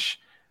Spanish.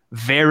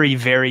 Very,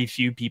 very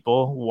few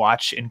people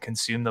watch and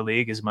consume the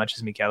league as much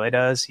as Michele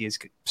does. He is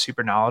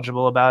super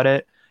knowledgeable about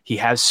it. He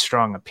has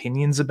strong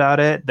opinions about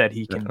it that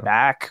he can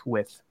back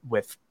with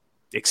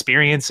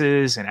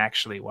experiences and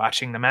actually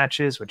watching the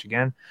matches, which,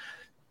 again,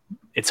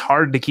 it's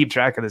hard to keep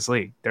track of this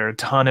league. There are a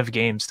ton of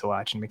games to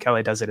watch, and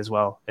Michele does it as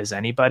well as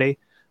anybody.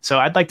 So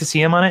I'd like to see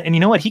him on it. And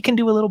you know what? He can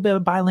do a little bit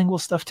of bilingual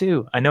stuff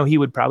too. I know he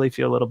would probably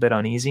feel a little bit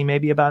uneasy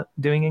maybe about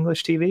doing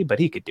English TV, but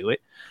he could do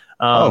it.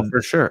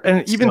 For sure.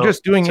 And even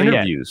just doing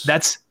interviews. Yeah,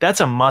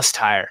 that's a must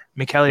hire.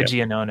 Michele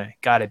Giannone,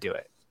 got to do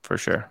it. For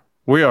sure.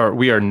 We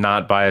are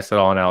not biased at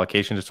all in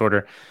allocation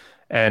disorder.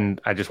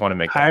 And I just want to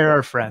make hire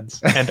our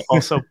friends and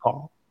also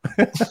Paul.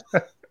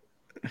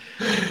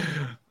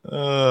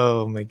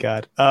 Oh my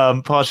God.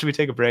 Paul, should we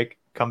take a break?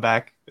 Come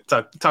back,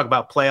 talk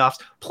about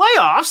playoffs.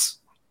 Playoffs?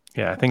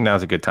 Yeah, I think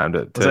now's a good time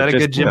to. Was that a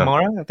good Jim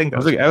Mora? I think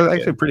that was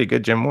actually pretty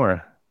good Jim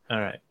Mora. All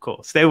right,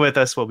 cool. Stay with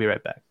us. We'll be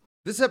right back.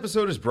 This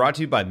episode is brought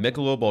to you by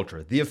Michelob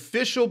Ultra, the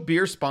official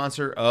beer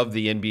sponsor of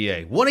the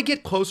NBA. Want to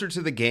get closer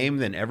to the game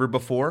than ever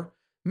before?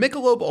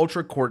 Michelob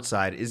Ultra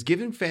Courtside is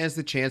giving fans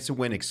the chance to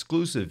win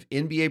exclusive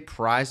NBA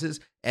prizes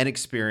and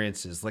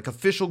experiences like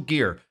official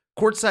gear,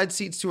 courtside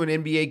seats to an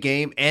NBA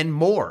game, and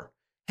more.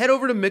 Head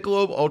over to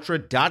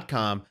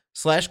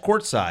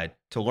MichelobUltra.com/courtside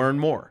to learn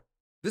more.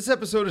 This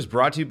episode is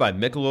brought to you by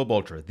Michelob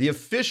Ultra, the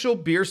official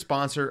beer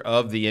sponsor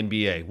of the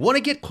NBA. Want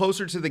to get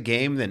closer to the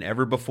game than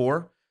ever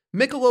before?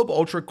 Michelob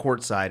Ultra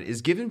Courtside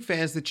is giving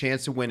fans the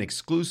chance to win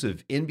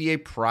exclusive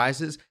NBA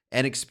prizes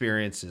and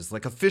experiences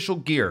like official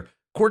gear,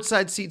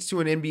 courtside seats to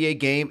an NBA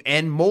game,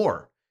 and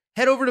more.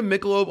 Head over to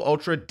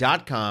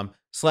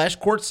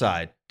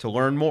MichelobUltra.com/courtside to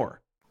learn more.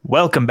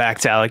 Welcome back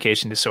to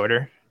Allocation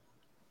Disorder,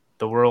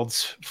 the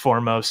world's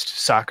foremost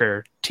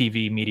soccer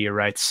TV media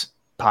rights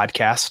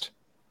podcast.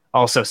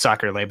 Also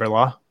Soccer Labor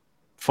Law,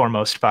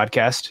 foremost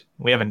podcast.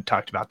 We haven't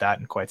talked about that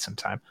in quite some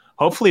time.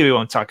 Hopefully we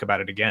won't talk about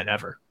it again,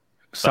 ever.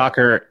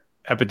 Soccer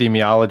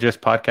epidemiologist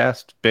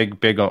podcast.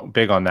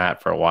 Big on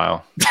that for a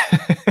while.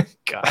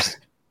 Gosh.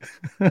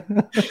 Do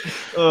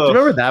you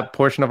remember that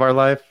portion of our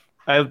life?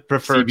 I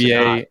prefer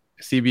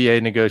CBA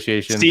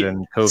negotiations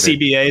and COVID.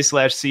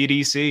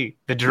 CBA/CDC.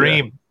 The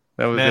dream. Yeah,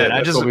 that was it.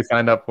 That's what we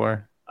signed up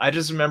for. I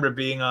just remember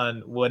being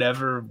on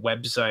whatever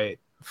website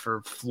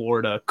for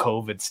Florida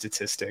COVID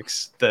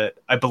statistics that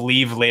I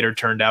believe later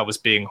turned out was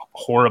being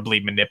horribly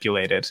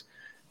manipulated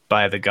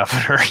by the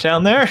governor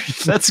down there.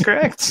 That's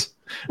correct.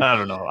 I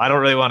don't know. I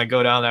don't really want to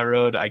go down that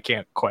road. I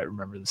can't quite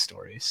remember the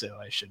story, so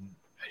I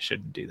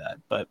shouldn't do that.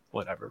 But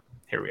whatever.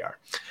 Here we are.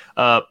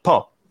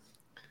 Paul,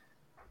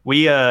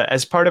 we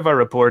as part of our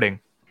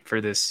reporting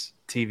for this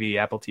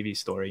Apple TV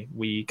story,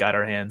 we got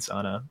our hands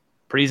on a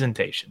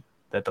presentation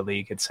that the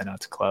league had sent out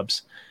to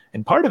clubs.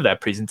 And part of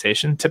that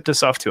presentation tipped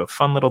us off to a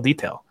fun little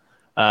detail.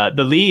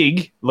 The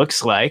league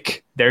looks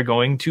like they're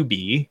going to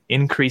be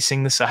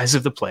increasing the size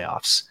of the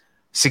playoffs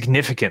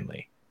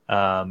significantly.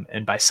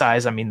 And by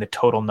size, I mean the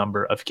total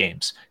number of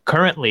games.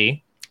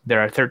 Currently, there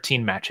are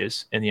 13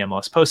 matches in the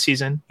MLS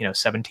postseason,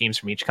 7 teams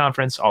from each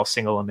conference, all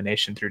single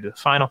elimination through to the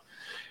final.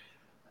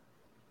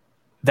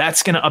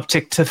 That's going to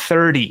uptick to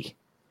 30,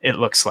 it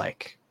looks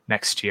like,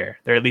 next year.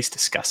 They're at least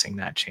discussing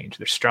that change.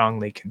 They're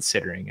strongly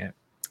considering it.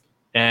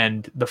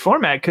 And the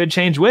format could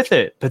change with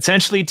it,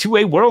 potentially to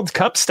a World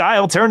Cup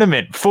style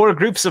tournament. 4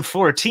 groups of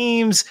 4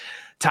 teams,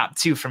 top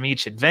 2 from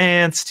each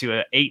advance, to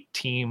an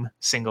 8-team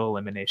single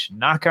elimination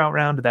knockout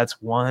round.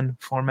 That's one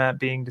format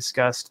being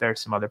discussed. There are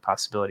some other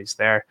possibilities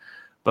there.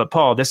 But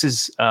Paul, this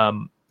is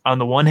on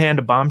the one hand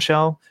a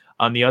bombshell,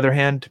 on the other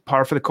hand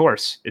par for the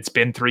course. It's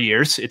been 3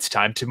 years. It's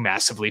time to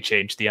massively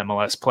change the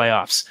MLS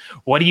playoffs.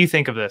 What do you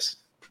think of this?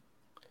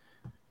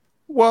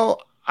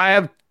 Well,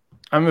 I'm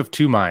of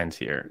two minds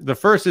here. The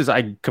first is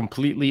I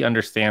completely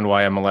understand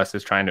why MLS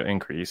is trying to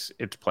increase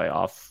its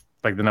playoff,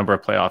 like the number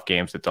of playoff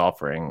games it's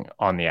offering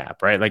on the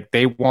app, right? Like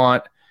they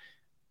want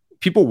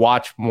people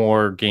watch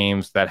more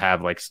games that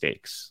have like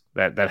stakes,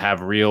 that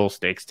have real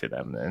stakes to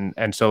them.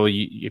 And so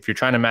if you're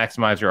trying to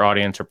maximize your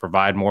audience or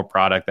provide more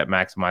product that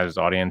maximizes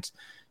audience,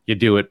 you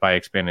do it by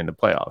expanding the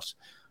playoffs.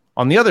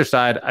 On the other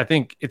side, I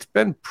think it's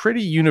been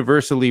pretty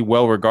universally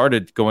well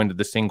regarded going to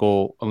the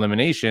single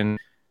elimination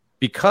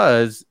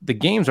because the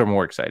games are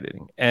more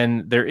exciting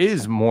and there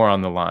is more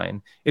on the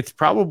line. It's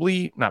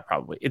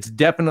it's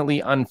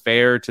definitely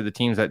unfair to the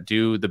teams that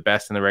do the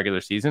best in the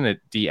regular season.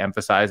 It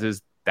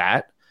de-emphasizes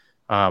that.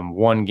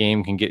 One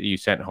game can get you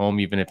sent home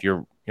even if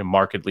you're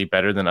markedly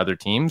better than other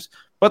teams.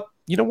 But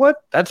you know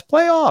what? That's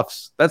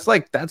playoffs.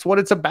 That's what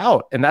it's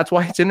about. And that's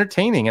why it's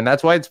entertaining and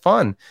that's why it's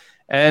fun.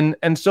 And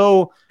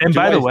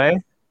by the way,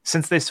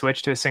 since they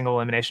switched to a single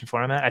elimination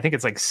format, I think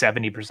it's like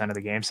 70% of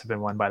the games have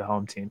been won by the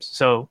home teams.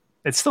 So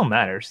it still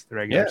matters, the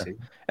regular season.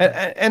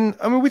 And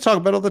I mean, we talk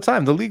about it all the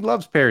time. The league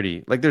loves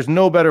parity. Like there's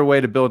no better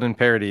way to build in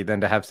parity than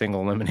to have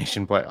single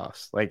elimination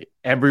playoffs. Like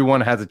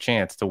everyone has a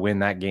chance to win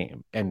that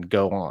game and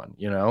go on,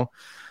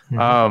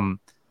 Mm-hmm.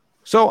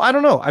 So I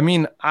don't know. I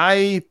mean,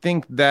 I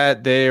think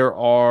that there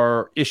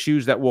are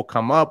issues that will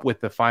come up with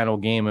the final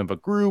game of a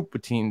group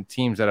between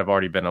teams that have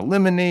already been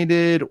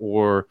eliminated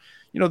or,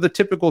 the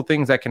typical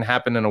things that can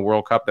happen in a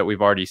World Cup that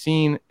we've already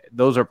seen.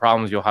 Those are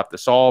problems you'll have to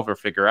solve or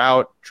figure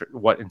out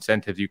what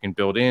incentives you can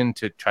build in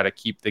to try to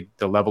keep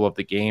the level of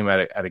the game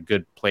at a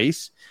good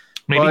place.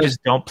 Maybe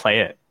just don't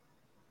play it.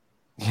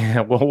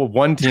 Yeah, well,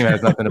 one team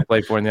has nothing to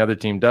play for and the other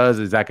team does.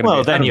 Is that going to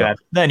be? Well,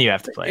 then you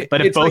have to play.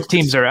 But if both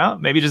teams are out,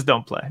 maybe just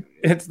don't play.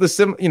 It's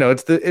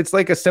it's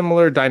like a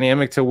similar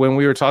dynamic to when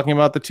we were talking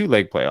about the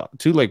two-leg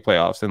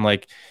playoffs, and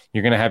like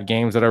you're going to have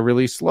games that are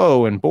really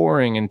slow and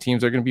boring, and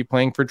teams are going to be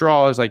playing for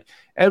draws. Like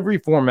every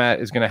format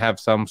is going to have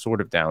some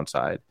sort of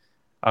downside.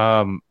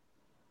 But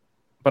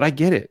I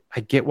get it.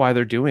 I get why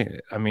they're doing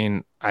it. I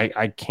mean,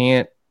 I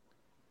can't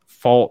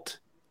fault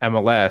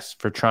MLS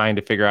for trying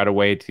to figure out a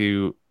way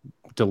to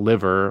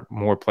deliver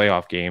more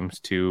playoff games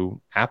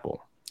to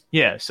Apple.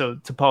 Yeah. So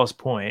to Paul's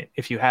point,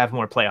 if you have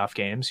more playoff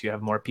games, you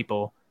have more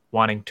people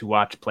wanting to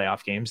watch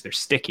playoff games. They're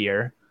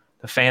stickier.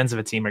 The fans of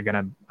a team are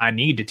I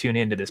need to tune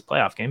into this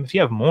playoff game. If you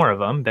have more of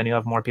them, then you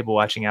have more people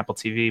watching Apple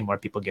TV, more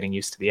people getting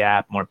used to the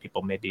app, more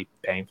people maybe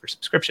paying for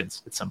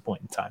subscriptions at some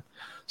point in time.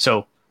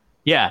 So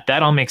yeah,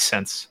 that all makes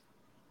sense.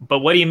 But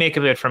what do you make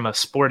of it from a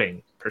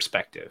sporting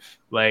perspective?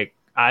 Like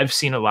I've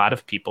seen a lot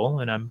of people,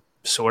 and I'm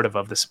sort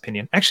of this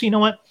opinion. Actually, you know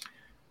what?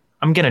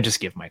 I'm going to just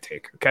give my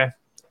take, okay?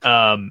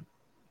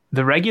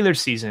 The regular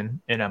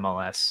season in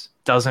MLS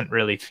doesn't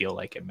really feel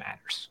like it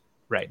matters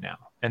right now.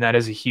 And that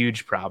is a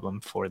huge problem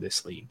for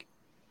this league.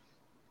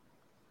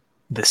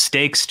 The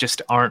stakes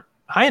just aren't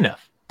high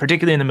enough,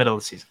 particularly in the middle of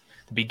the season.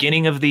 The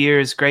beginning of the year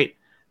is great.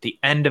 The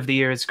end of the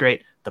year is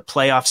great. The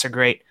playoffs are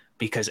great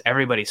because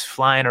everybody's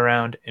flying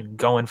around and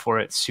going for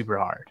it super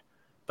hard.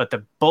 But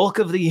the bulk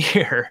of the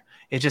year,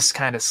 it just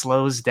kind of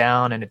slows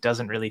down and it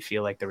doesn't really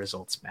feel like the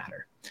results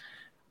matter.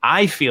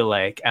 I feel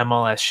like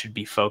MLS should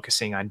be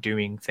focusing on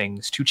doing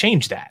things to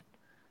change that.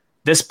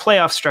 This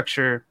playoff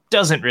structure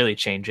doesn't really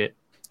change it.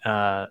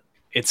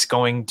 It's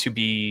going to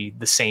be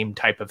the same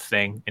type of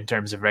thing in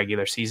terms of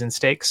regular season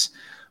stakes.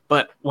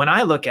 But when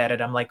I look at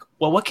it, I'm like,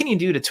 well, what can you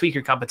do to tweak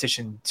your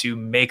competition to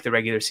make the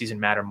regular season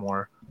matter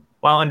more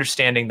while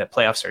understanding that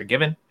playoffs are a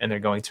given and they're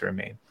going to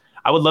remain?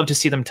 I would love to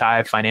see them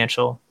tie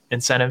financial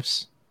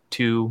incentives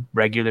to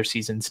regular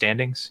season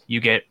standings.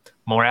 You get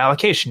more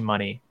allocation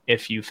money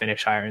if you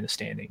finish higher in the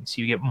standings.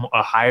 You get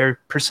a higher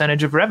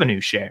percentage of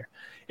revenue share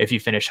if you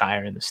finish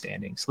higher in the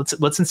standings. Let's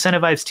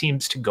incentivize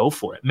teams to go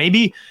for it.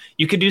 Maybe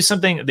you could do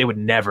something. They would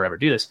never ever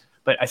do this,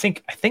 but I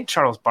think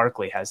Charles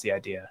Barkley has the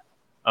idea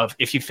of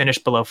if you finish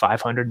below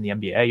 500 in the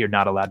NBA, you're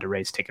not allowed to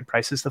raise ticket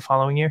prices the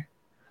following year.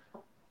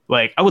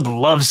 Like I would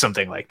love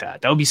something like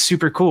that. That would be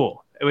super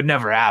cool. It would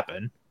never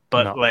happen,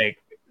 but no.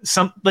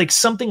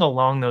 Something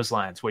along those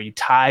lines where you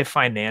tie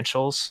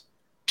financials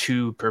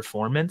to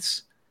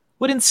performance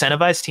would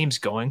incentivize teams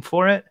going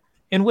for it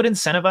and would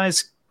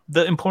incentivize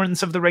the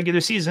importance of the regular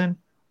season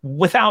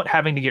without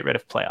having to get rid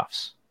of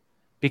playoffs.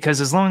 Because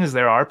as long as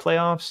there are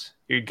playoffs,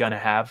 you're going to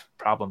have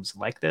problems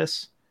like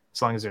this.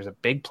 As long as there's a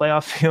big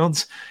playoff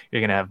fields,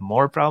 you're going to have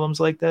more problems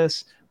like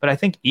this. But I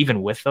think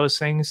even with those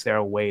things, there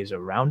are ways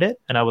around it.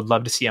 And I would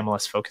love to see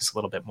MLS focus a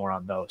little bit more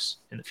on those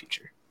in the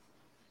future.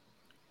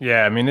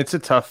 Yeah, I mean, it's a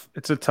tough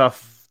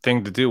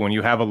thing to do when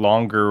you have a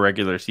longer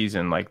regular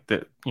season. Like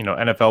the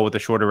NFL with a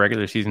shorter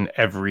regular season,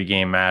 every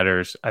game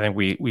matters. I think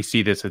we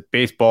see this with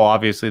baseball,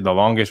 obviously the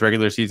longest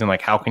regular season.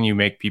 Like, how can you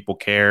make people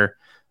care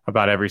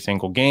about every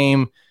single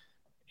game?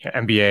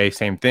 NBA,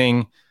 same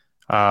thing.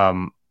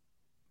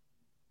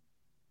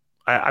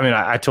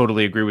 I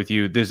totally agree with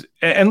you.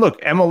 And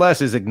look,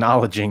 MLS is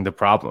acknowledging the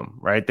problem,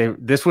 right?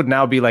 This would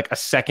now be like a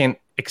second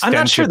extension.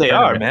 I'm not sure they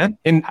are, man.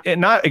 And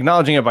not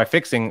acknowledging it by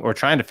fixing or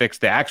trying to fix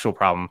the actual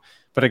problem,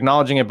 but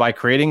acknowledging it by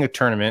creating a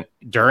tournament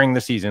during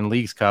the season,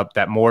 Leagues Cup,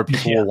 that more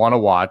people will want to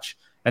watch,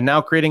 and now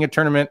creating a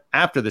tournament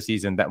after the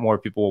season that more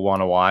people will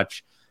want to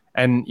watch.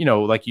 And,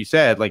 like you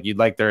said, like you'd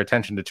like their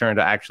attention to turn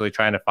to actually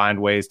trying to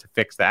find ways to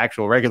fix the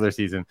actual regular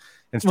season.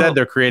 Instead,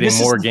 they're creating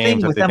more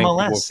games that they think people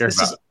will care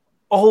about.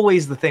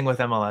 Always the thing with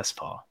MLS,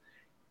 Paul.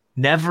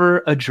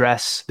 Never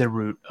address the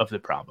root of the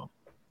problem.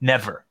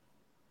 Never.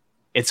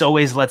 It's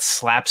always, let's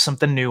slap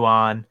something new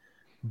on,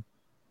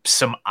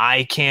 some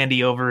eye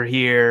candy over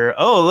here.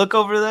 Oh, look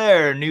over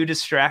there, new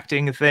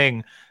distracting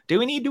thing. Do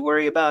we need to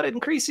worry about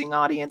increasing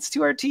audience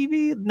to our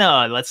TV?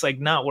 No, let's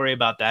not worry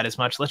about that as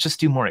much. Let's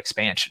just do more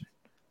expansion.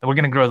 And we're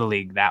going to grow the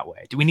league that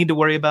way. Do we need to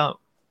worry about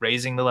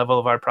raising the level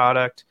of our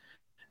product?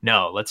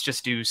 No, let's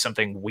just do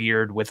something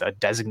weird with a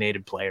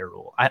designated player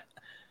rule.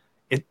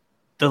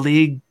 The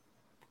league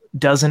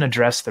doesn't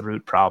address the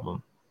root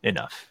problem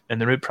enough, and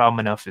the root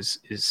problem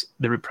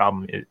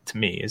to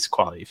me is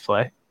quality of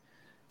play.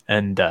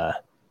 And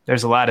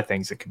there's a lot of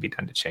things that could be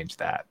done to change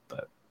that,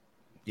 but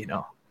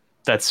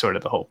that's sort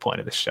of the whole point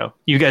of the show.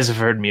 You guys have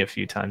heard me a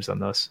few times on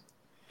those,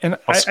 and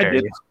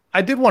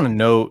I did want to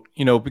note,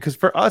 because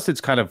for us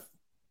it's kind of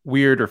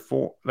weird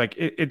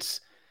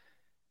it's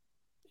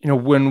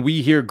when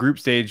we hear group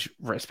stage,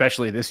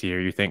 especially this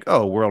year, you think,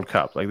 oh, World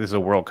Cup, like this is a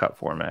World Cup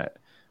format.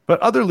 But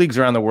other leagues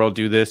around the world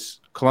do this.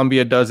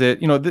 Colombia does it.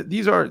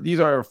 These are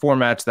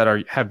formats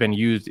that have been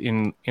used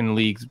in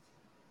leagues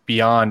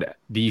beyond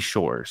these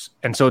shores.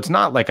 And so it's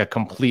not like a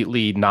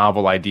completely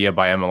novel idea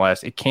by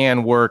MLS. It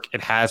can work.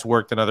 It has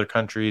worked in other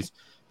countries.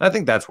 And I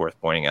think that's worth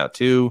pointing out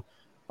too.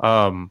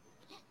 But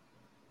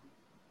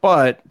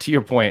to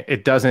your point,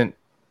 it doesn't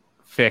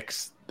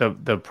fix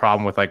the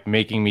problem with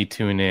making me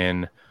tune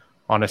in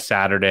on a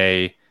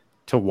Saturday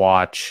to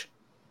watch,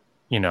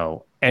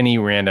 any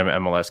random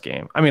MLS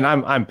game. I mean,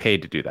 I'm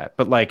paid to do that,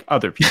 but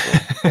other people,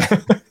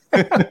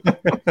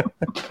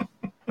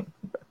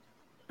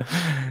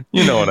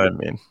 you know what I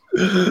mean?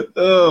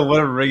 Oh,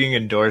 what a ringing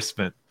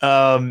endorsement.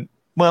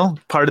 Well,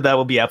 part of that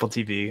will be Apple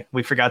TV.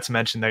 We forgot to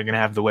mention they're going to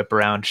have the whip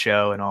around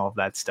show and all of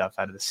that stuff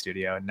out of the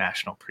studio, and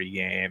national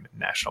pregame and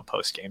national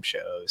postgame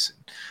shows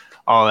and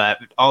all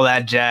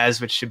that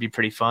jazz, which should be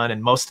pretty fun.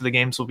 And most of the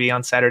games will be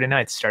on Saturday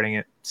nights starting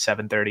at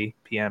 7:30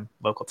 p.m.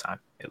 local time,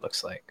 it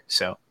looks like.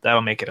 So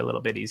that'll make it a little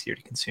bit easier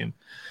to consume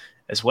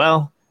as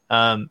well.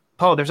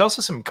 Paul, there's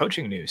also some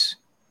coaching news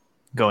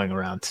going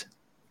around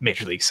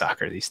Major League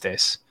Soccer these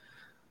days.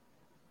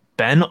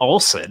 Ben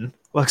Olsen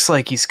looks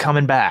like he's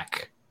coming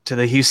back to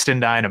the Houston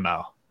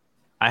Dynamo.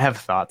 I have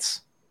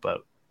thoughts,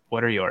 but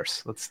what are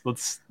yours?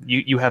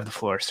 You have the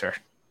floor, sir.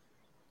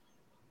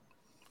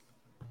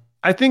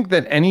 I think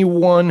that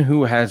anyone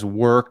who has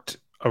worked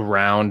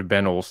around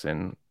Ben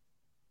Olsen,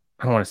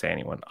 I don't want to say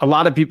anyone, a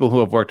lot of people who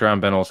have worked around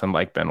Ben Olsen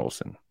like Ben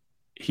Olsen.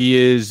 He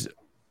is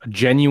a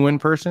genuine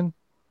person,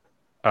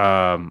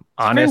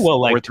 honest,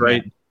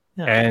 forthright,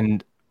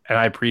 and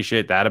I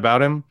appreciate that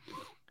about him.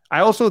 I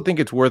also think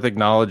it's worth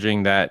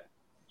acknowledging that,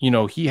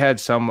 he had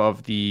some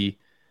of the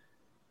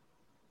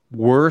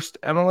worst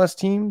MLS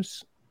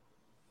teams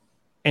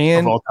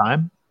of all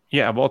time.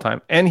 Yeah, of all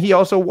time. And he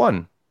also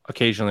won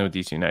occasionally with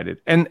DC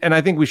United. And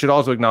I think we should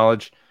also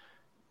acknowledge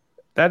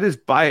that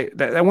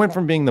went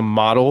from being the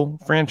model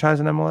franchise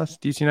in MLS,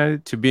 DC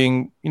United, to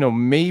being,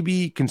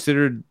 maybe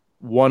considered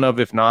one of,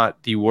 if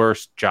not the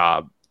worst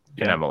job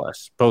in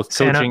MLS. Both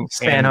coaching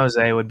San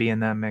Jose would be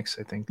in that mix,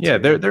 I think. Yeah,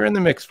 they're in the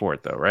mix for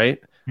it though,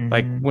 right?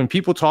 Mm-hmm. When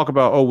people talk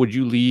about, oh, would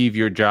you leave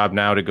your job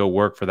now to go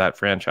work for that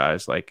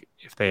franchise?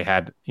 If they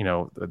had,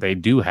 they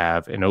do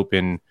have an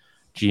open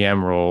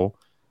GM role.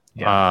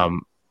 Yeah.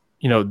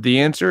 The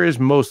answer is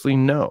mostly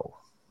no.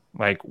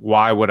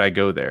 Why would I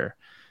go there?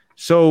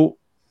 So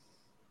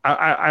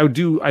I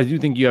do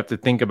think you have to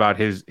think about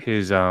his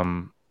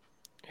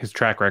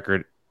track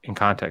record in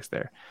context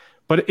there.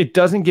 But it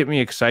doesn't get me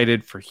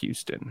excited for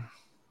Houston.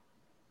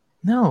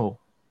 No,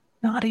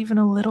 not even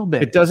a little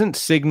bit. It doesn't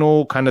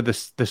signal kind of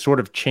the sort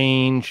of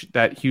change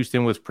that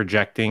Houston was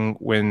projecting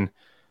when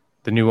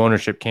the new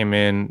ownership came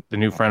in, the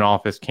new front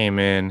office came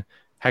in,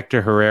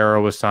 Hector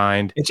Herrera was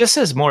signed. It just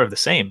says more of the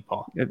same,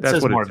 Paul. It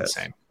says more of the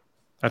same.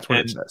 That's what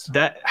it says.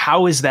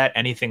 How is that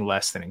anything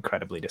less than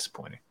incredibly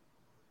disappointing?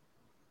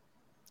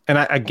 And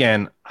I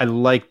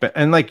like,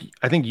 and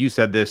I think you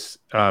said this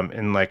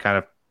in kind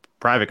of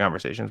private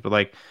conversations,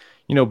 but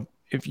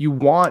if you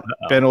want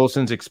Ben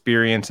Olsen's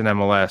experience in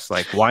MLS,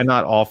 like why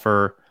not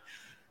offer,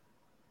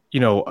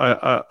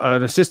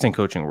 an assistant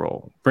coaching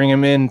role, bring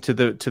him into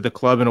the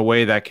club in a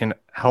way that can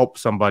help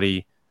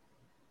somebody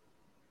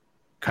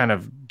kind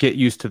of get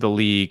used to the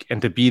league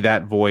and to be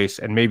that voice.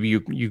 And maybe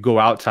you go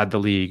outside the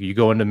league, you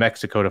go into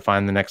Mexico to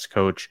find the next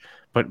coach,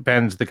 but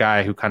Ben's the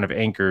guy who kind of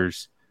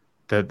anchors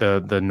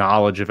the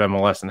knowledge of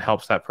MLS and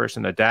helps that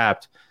person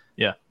adapt.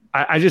 Yeah.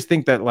 I just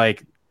think that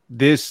like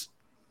this,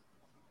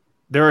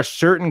 there are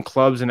certain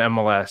clubs in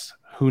MLS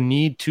who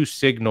need to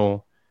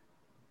signal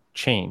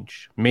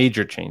change,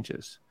 major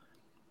changes.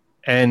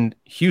 And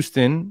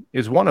Houston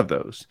is one of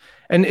those.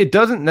 And it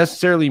doesn't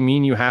necessarily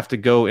mean you have to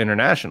go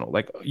international.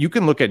 Like you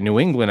can look at New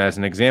England as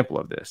an example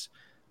of this.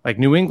 Like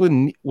New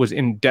England was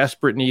in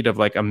desperate need of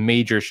like a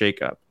major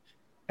shakeup.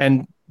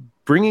 And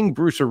bringing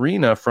Bruce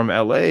Arena from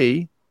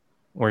LA,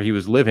 where he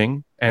was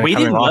living, and we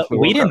didn't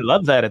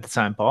love that at the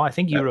time, Paul. I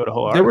think you wrote a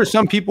whole article. There were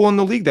some people in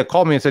the league that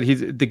called me and said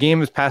the game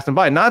has passed him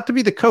by, not to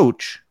be the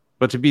coach,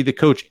 but to be the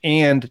coach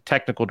and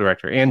technical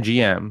director and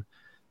GM,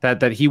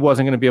 that he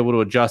wasn't going to be able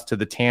to adjust to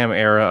the TAM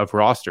era of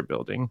roster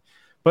building.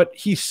 But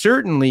he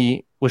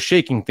certainly was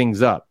shaking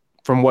things up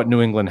from what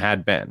New England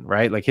had been,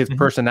 right? Like his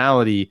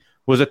personality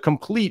was a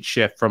complete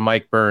shift from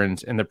Mike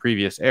Burns in the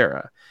previous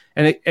era.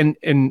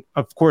 And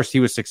of course he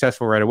was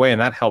successful right away, and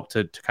that helped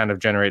to kind of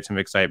generate some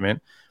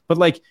excitement. But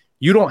like,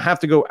 you don't have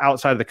to go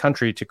outside of the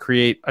country to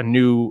create a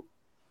new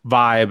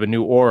vibe, a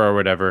new aura or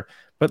whatever.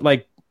 But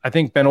like, I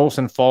think Ben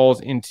Olsen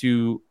falls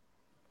into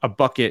a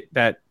bucket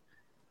that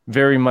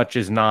very much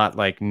is not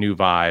like new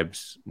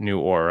vibes, new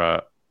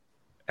aura,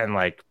 and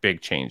like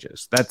big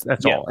changes. That's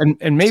all.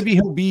 And maybe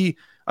he'll be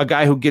a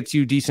guy who gets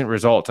you decent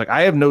results. Like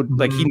I have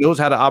like he knows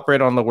how to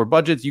operate on lower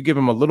budgets. You give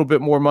him a little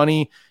bit more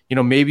money,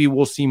 maybe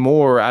we'll see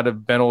more out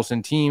of Ben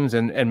Olsen teams,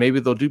 and maybe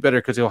they'll do better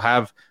because he'll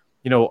have,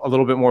 a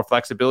little bit more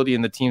flexibility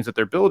in the teams that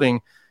they're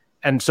building.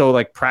 And so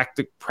like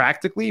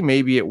practically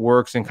maybe it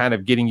works in kind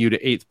of getting you to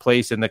 8th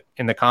place in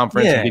the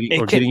conference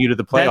getting you to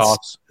the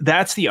playoffs.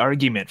 That's the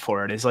argument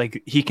for it, is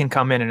like he can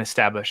come in and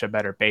establish a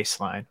better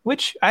baseline,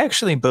 which I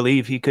actually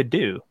believe he could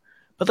do.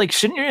 But like,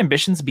 shouldn't your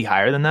ambitions be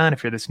higher than that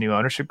if you're this new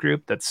ownership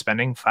group that's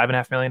spending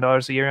 $5.5 million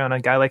a year on a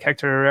guy like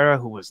Hector Herrera,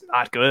 who was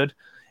not good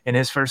in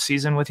his first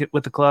season with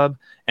the club?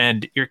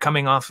 And you're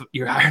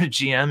hired a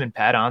GM in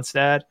Pat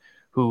Onstad,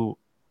 who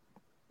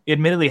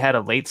admittedly had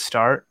a late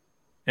start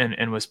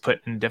and was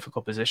put in a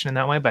difficult position in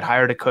that way, but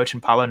hired a coach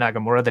in Paulo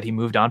Nagamura that he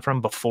moved on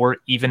from before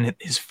even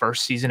his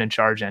first season in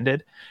charge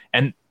ended.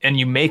 And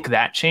you make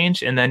that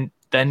change, and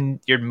then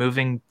you're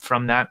moving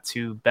from that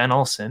to Ben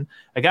Olsen,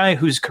 a guy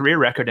whose career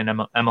record in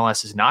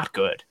MLS is not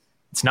good.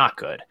 It's not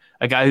good.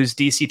 A guy whose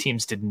DC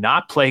teams did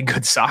not play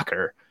good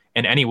soccer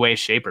in any way,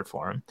 shape, or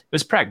form. It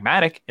was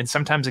pragmatic, and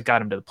sometimes it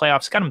got him to the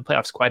playoffs. Got him to the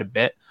playoffs quite a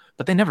bit,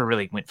 but they never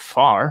really went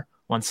far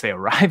once they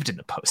arrived in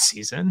the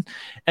postseason.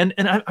 And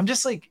I'm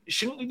just like,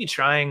 shouldn't we be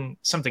trying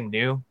something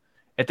new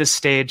at this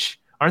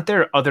stage? Aren't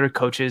there other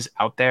coaches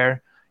out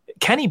there?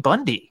 Kenny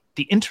Bundy,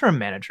 the interim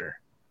manager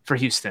for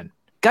Houston,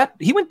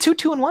 he went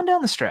 2-2-1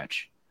 down the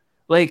stretch.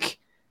 Like,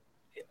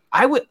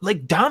 I would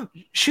like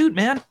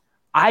man.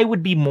 I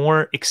would be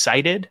more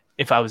excited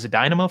if I was a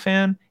Dynamo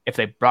fan if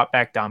they brought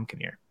back Dom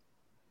Kinnear.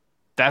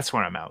 That's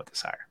where I'm at with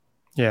this hire.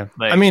 Yeah.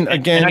 Like, I mean,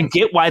 again, and I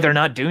get why they're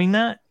not doing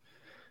that,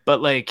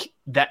 but like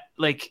that,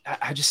 like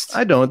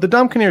I don't. The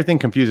Dom Kinnear thing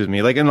confuses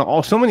me. Like in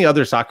so many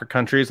other soccer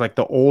countries, like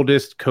the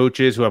oldest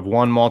coaches who have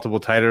won multiple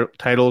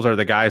titles are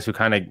the guys who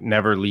kind of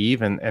never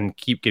leave and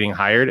keep getting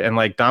hired. And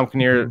like Dom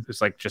Kinnear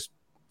is like just.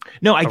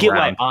 No, I get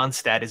why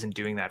Onstad isn't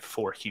doing that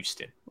for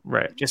Houston.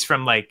 Right. Just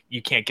from like,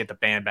 you can't get the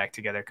band back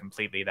together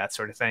completely, that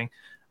sort of thing.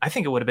 I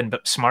think it would have been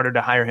smarter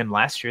to hire him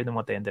last year than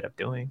what they ended up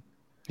doing.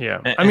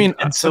 Yeah.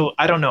 So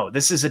I don't know.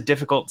 This is a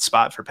difficult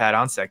spot for Pat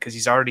Onstad because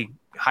he's already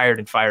hired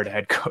and fired a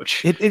head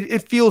coach.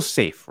 It feels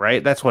safe,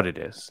 right? That's what it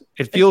is.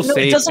 It feels safe.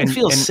 It doesn't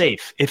feel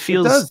safe. It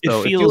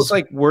feels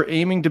like we're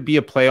aiming to be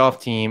a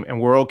playoff team and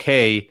we're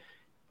okay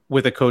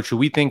with a coach who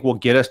we think will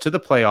get us to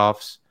the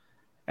playoffs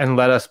and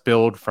let us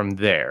build from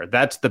there.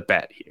 That's the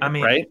bet here,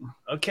 right?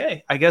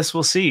 Okay. I guess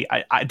we'll see.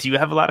 Do you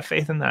have a lot of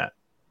faith in that?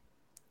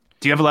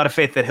 Do you have a lot of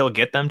faith that he'll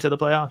get them to the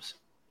playoffs?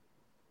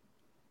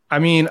 I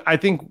mean, I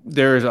think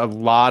there's a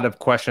lot of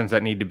questions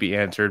that need to be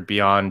answered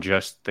beyond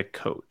just the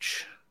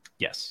coach.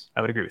 Yes,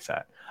 I would agree with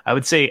that. I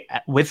would say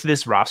with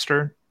this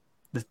roster,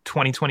 the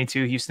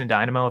 2022 Houston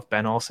Dynamo, if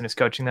Ben Olsen is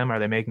coaching them, are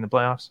they making the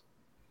playoffs?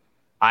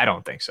 I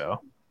don't think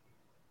so.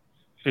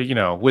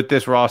 With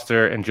this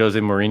roster and Jose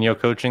Mourinho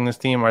coaching this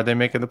team, are they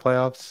making the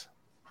playoffs?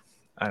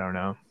 I don't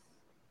know.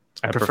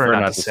 I prefer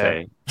not to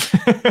say.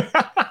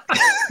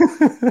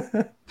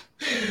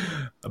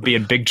 I'll be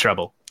in big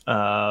trouble.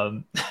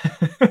 Oh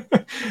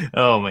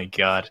my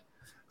God.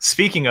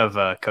 Speaking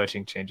of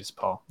coaching changes,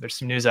 Paul, there's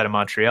some news out of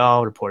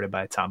Montreal reported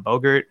by Tom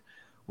Bogert.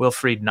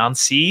 Wilfried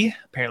Nancy,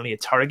 apparently a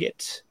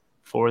target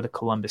for the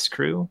Columbus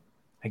Crew.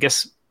 I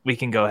guess we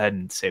can go ahead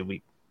and say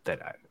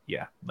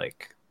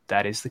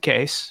that is the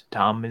case.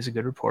 Tom is a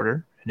good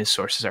reporter and his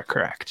sources are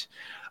correct.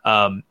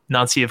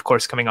 Nancy, of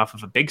course, coming off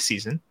of a big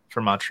season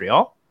for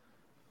Montreal.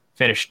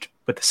 finished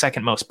with the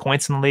second most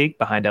points in the league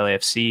behind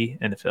LAFC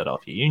and the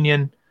Philadelphia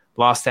Union,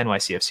 lost to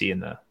NYCFC in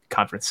the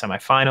conference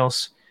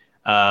semifinals,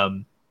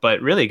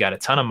 but really got a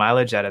ton of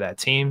mileage out of that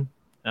team.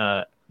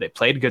 They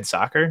played good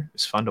soccer. It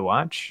was fun to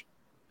watch.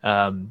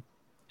 And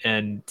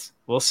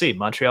we'll see.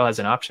 Montreal has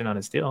an option on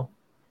his deal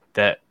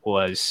that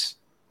was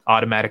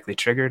automatically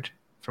triggered,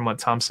 from what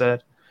Tom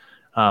said,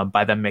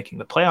 by them making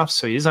the playoffs.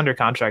 So he is under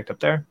contract up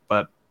there,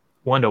 but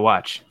one to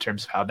watch in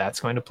terms of how that's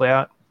going to play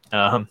out.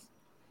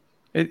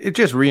 It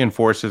just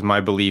reinforces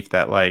my belief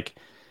that like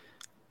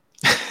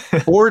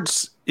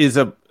sports is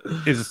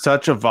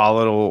such a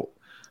volatile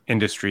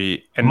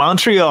industry, and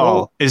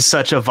Montreal is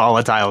such a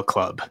volatile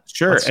club.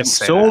 Sure, and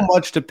so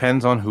much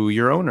depends on who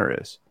your owner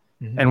is,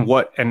 and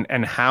what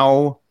and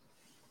how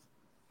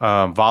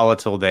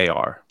volatile they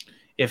are.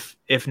 If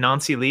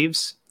Nancy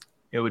leaves,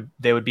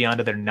 they would be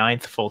onto their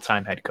 9th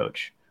full-time head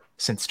coach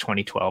since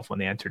 2012 when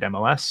they entered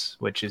MLS,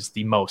 which is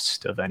the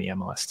most of any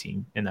MLS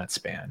team in that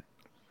span.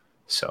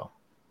 So,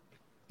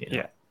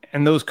 yeah,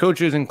 and those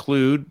coaches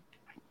include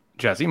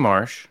Jesse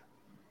Marsh.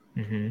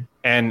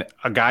 And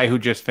a guy who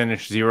just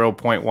finished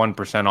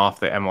 0.1% off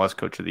the MLS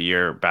Coach of the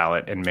Year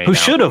ballot in May. Who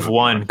should have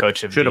won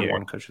Coach of the Year.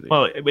 Won Coach of the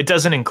Year. Well, it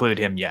doesn't include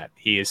him yet.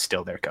 He is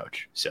still their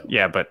coach. So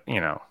yeah, but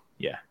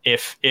yeah,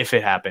 if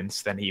it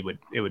happens, then it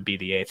would be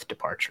the 8th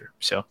departure.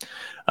 So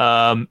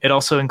it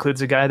also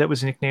includes a guy that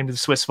was nicknamed the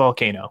Swiss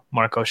Volcano,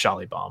 Marco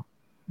Schallibaum.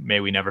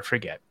 May we never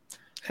forget.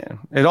 Yeah.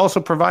 It also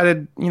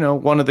provided,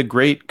 one of the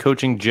great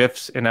coaching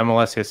gifs in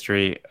MLS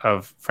history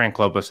of Frank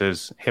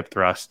Lopez's hip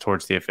thrust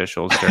towards the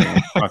officials during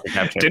CONCACAF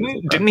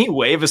Championship. Didn't he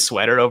wave a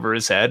sweater over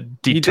his head?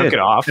 He took it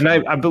off, and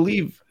I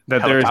believe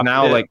that there is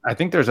now I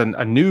think there's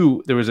a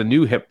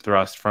new hip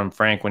thrust from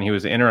Frank when he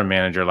was the interim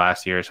manager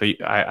last year. So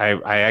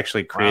I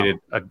actually created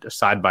a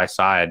side by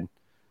side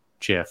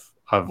GIF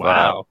of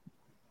wow.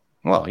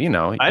 I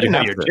didn't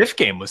know your GIF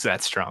game was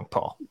that strong,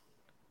 Paul.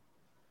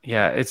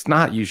 Yeah, it's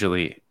not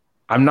usually.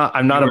 I'm not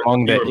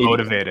among the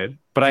motivated,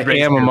 but I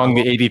am among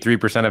the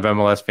 83% of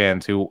MLS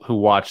fans who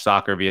watch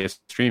soccer via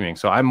streaming.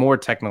 So I'm more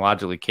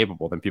technologically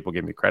capable than people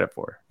give me credit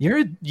for.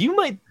 You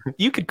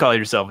could call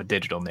yourself a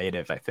digital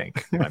native, I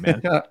think, my man.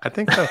 Yeah, I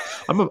think so.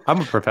 I'm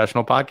a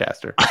professional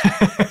podcaster.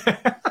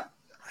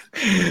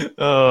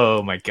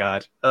 Oh my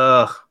God.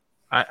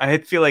 I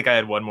feel like I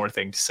had one more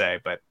thing to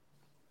say, but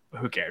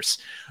who cares?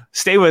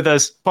 Stay with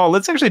us, Paul.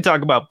 Let's actually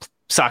talk about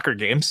soccer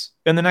games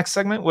in the next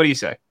segment. What do you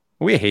say?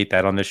 We hate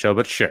that on this show,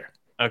 but sure.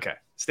 Okay,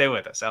 stay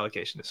with us.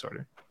 Allocation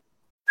disorder.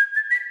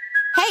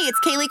 Hey, it's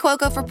Kaylee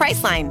Cuoco for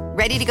Priceline.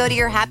 Ready to go to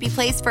your happy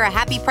place for a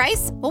happy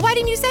price? Well, why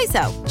didn't you say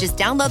so? Just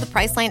download the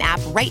Priceline app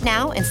right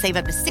now and save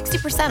up to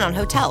 60% on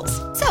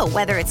hotels. So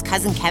whether it's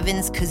Cousin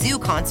Kevin's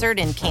Kazoo Concert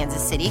in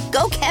Kansas City,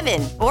 go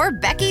Kevin, or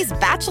Becky's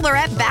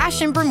Bachelorette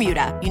Bash in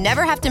Bermuda, you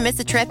never have to miss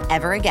a trip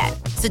ever again.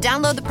 So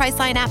download the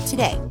Priceline app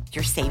today.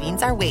 Your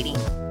savings are waiting.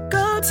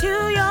 Go to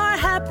your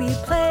happy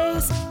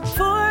place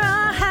for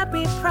a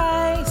happy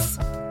price.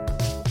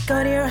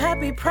 Go to your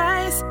happy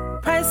price,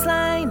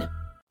 Priceline.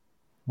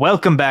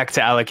 Welcome back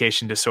to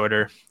Allocation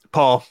Disorder.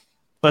 Paul,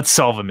 let's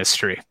solve a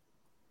mystery.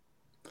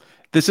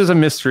 This is a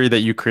mystery that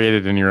you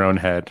created in your own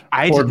head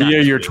or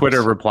via your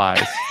Twitter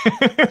replies.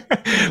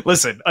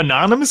 Listen,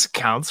 anonymous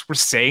accounts were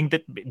saying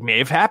that it may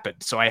have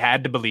happened, so I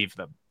had to believe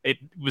them. It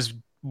was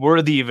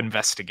worthy of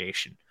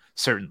investigation,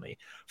 certainly.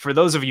 For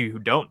those of you who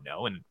don't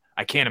know, and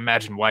I can't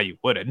imagine why you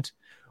wouldn't,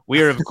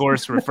 we are, of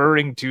course,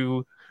 referring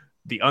to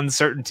the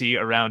uncertainty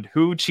around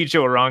who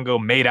Chicho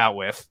Arango made out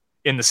with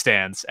in the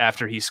stands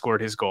after he scored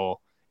his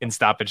goal in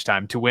stoppage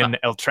time to win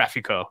El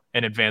Tráfico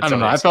and advance. I don't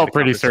know. I felt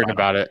pretty certain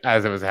about it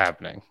as it was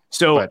happening.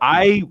 So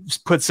I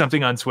put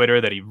something on Twitter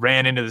that he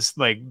ran into this,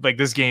 like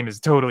this game is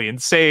totally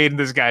insane.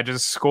 This guy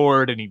just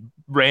scored and he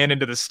ran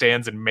into the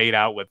stands and made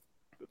out with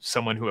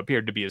someone who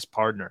appeared to be his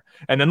partner.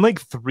 And then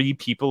 3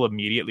 people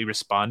immediately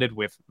responded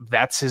with,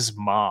 "That's his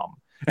mom."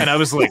 And I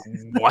was like,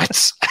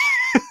 what?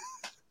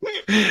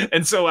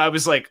 And so I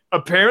was like,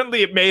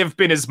 apparently it may have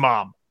been his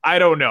mom. I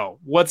don't know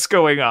what's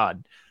going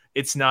on.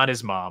 It's not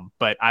his mom,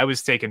 but I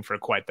was taken for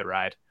quite the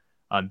ride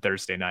on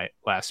Thursday night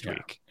last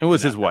week. It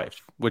was his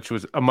wife, which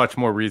was a much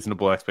more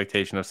reasonable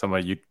expectation of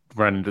somebody you'd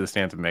run into the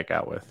stands and make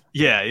out with.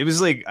 Yeah, it was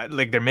like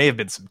there may have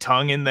been some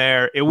tongue in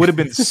there. It would have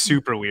been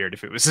super weird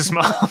if it was his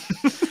mom.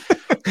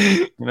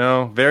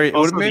 Very.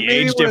 Also, the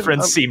age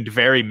difference seemed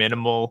very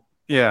minimal.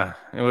 Yeah,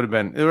 it would have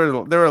been.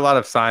 There were a lot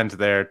of signs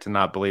there to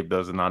not believe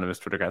those anonymous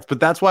Twitter accounts, but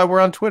that's why we're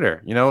on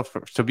Twitter.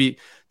 To be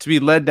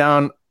led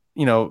down,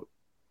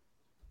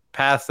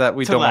 paths that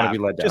we don't want to be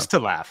led down. Just to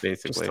laugh,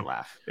 basically. Just to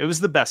laugh. It was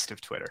the best of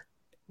Twitter.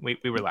 We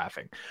were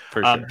laughing.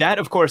 For sure. That,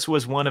 of course,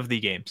 was one of the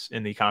games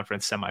in the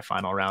conference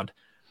semifinal round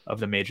of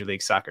the Major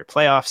League Soccer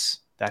playoffs.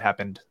 That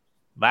happened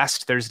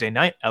last Thursday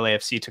night.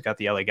 LAFC took out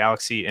the LA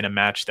Galaxy in a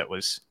match that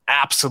was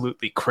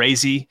absolutely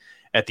crazy.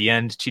 At the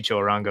end, Chicho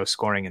Arango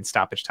scoring in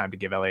stoppage time to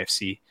give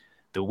LAFC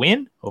the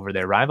win over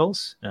their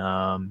rivals.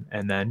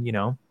 And then,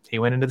 he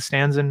went into the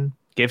stands and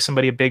gave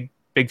somebody a big,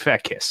 big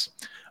fat kiss.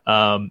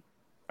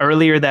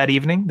 Earlier that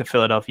evening, the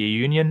Philadelphia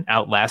Union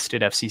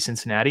outlasted FC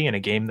Cincinnati in a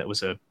game that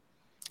was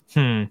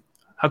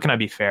how How can I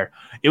be fair?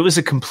 It was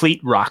a complete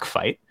rock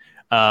fight,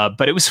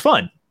 but it was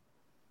fun.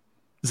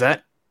 Is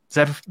that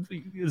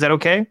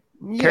okay?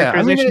 Yeah,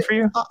 I mean, for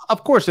you?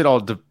 Of course, it all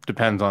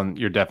depends on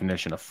your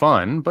definition of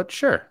fun, but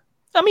sure.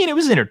 I mean, it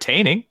was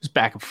entertaining. It was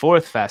back and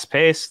forth, fast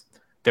paced.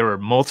 There were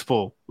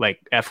multiple like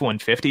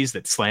F-150s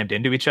that slammed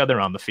into each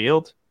other on the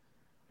field.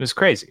 It was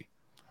crazy.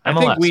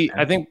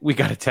 I think we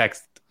got a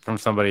text from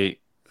somebody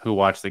who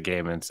watched the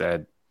game and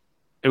said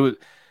it was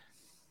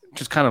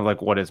just kind of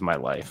like, what is my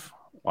life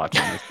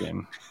watching this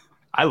game?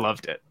 I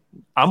loved it.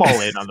 I'm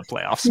all in on the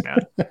playoffs, man.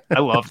 I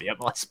love the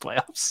MLS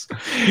playoffs.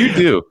 You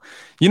do.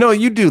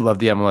 You do love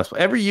the MLS.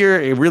 Every year,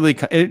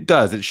 it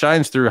does. It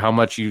shines through how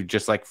much you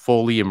just like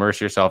fully immerse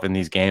yourself in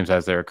these games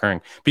as they're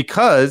occurring,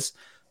 because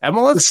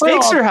MLS the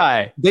stakes are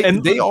high.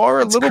 They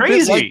are a little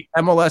crazy. Bit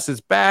like MLS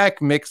is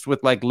back mixed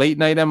with like late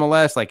night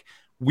MLS. Like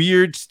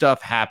weird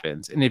stuff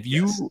happens. And if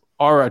you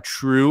are a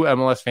true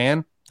MLS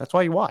fan, that's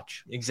why you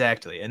watch.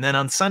 Exactly. And then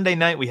on Sunday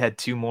night, we had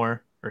two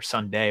more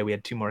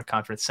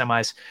conference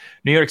semis.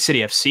 New York City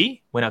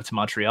FC went up to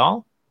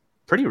Montreal.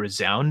 Pretty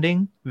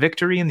resounding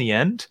victory in the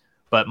end.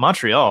 But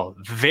Montreal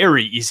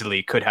very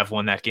easily could have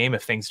won that game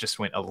if things just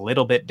went a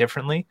little bit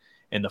differently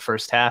in the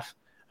first half.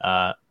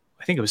 I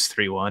think it was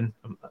 3-1.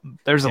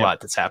 There's a lot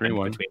that's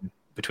happened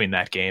between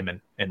that game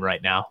and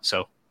right now.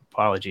 So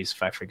apologies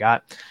if I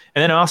forgot.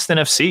 And then Austin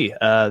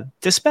FC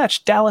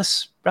dispatched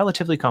Dallas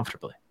relatively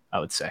comfortably, I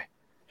would say,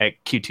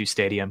 at Q2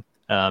 Stadium.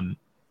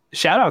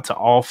 Shout out to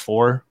all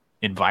four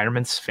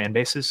environments, fan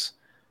bases.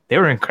 They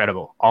were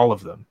incredible, all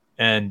of them.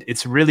 And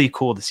it's really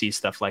cool to see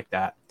stuff like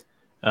that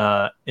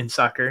in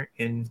soccer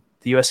in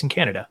the US and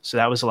Canada. So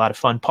that was a lot of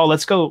fun. Paul,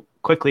 let's go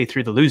quickly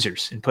through the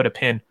losers and put a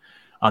pin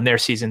on their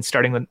season,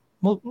 starting with,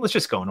 well, let's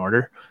just go in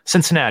order.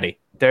 Cincinnati,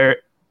 they're,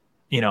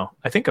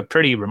 I think a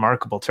pretty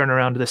remarkable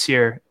turnaround this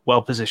year,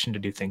 well positioned to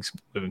do things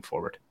moving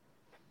forward.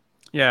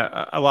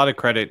 Yeah, a lot of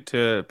credit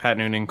to Pat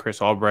Noonan,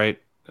 Chris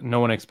Albright. No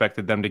one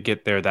expected them to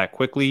get there that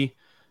quickly.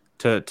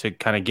 To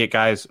kind of get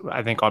guys,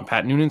 I think on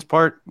Pat Noonan's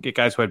part, get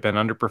guys who had been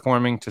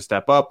underperforming to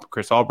step up.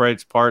 Chris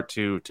Albright's part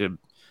to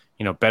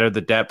better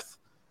the depth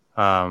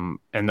and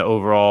the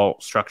overall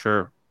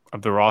structure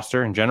of the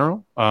roster in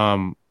general.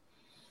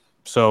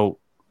 So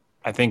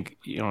I think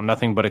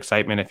nothing but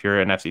excitement if you're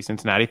an FC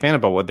Cincinnati fan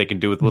about what they can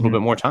do with a little bit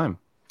more time.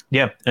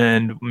 Yeah,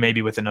 and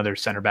maybe with another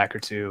center back or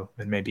two,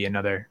 and maybe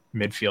another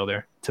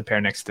midfielder to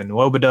pair next to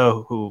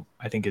Nwobodo, who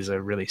I think is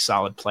a really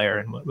solid player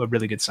and a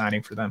really good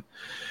signing for them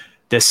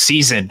this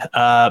season.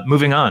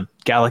 Moving on,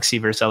 Galaxy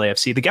versus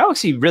LAFC. The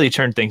Galaxy really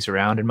turned things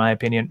around, in my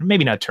opinion.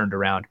 Maybe not turned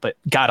around, but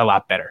got a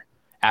lot better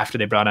after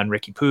they brought on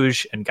Ricky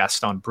Puig and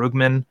Gaston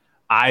Brugman.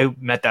 I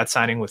met that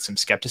signing with some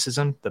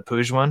skepticism, the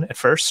Puig one at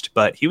first,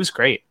 but he was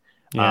great.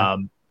 Yeah.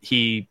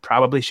 He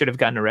probably should have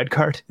gotten a red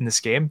card in this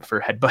game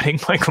for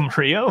headbutting Michael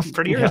Murillo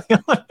pretty early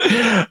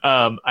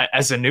on.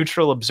 As a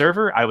neutral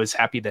observer, I was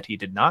happy that he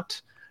did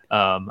not.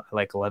 I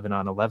like 11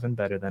 on 11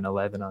 better than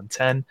 11 on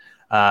 10.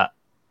 Dejan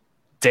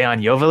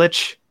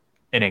Joveljic,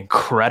 an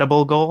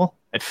incredible goal.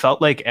 It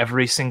felt like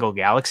every single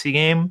Galaxy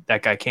game,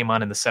 that guy came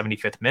on in the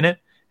 75th minute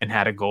and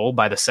had a goal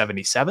by the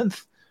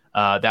 77th.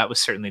 That was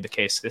certainly the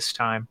case this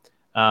time.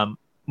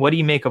 What do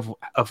you make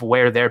of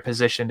where they're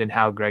positioned and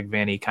how Greg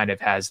Vanney kind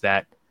of has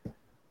that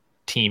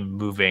team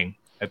moving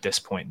at this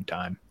point in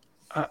time?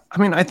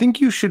 I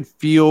think you should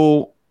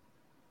feel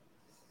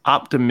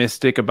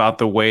optimistic about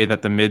the way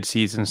that the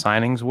midseason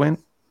signings went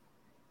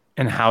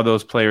and how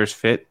those players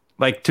fit.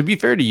 Like, to be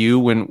fair to you,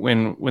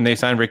 when they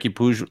signed Ricky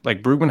Puig,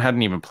 like Brugman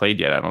hadn't even played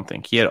yet. I don't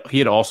think he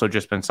had also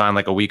just been signed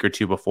like a week or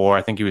two before.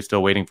 I think he was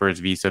still waiting for his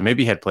visa.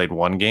 Maybe he had played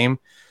one game.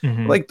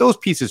 Mm-hmm. Like those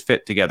pieces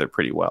fit together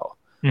pretty well.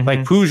 Mm-hmm. Like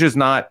Puig is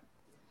not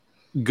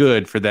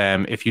good for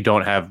them if you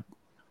don't have.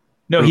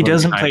 No, he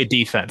doesn't play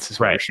defense. Is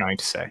what you're trying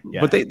to say.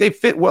 Yeah. But they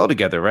fit well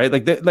together, right?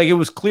 Like it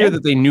was clear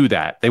that they knew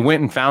that. They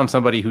went and found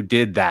somebody who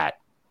did that.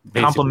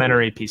 Basically.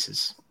 Complementary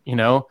pieces.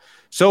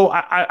 So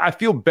I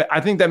feel. I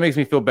think that makes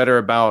me feel better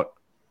about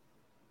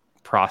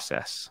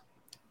process.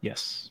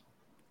 Yes.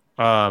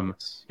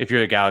 If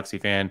you're a Galaxy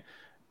fan,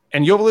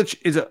 and Joveljic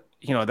is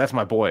that's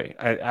my boy.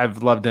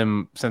 I've loved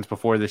him since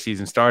before the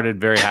season started.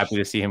 Very happy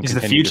to see him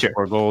continue to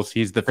score goals.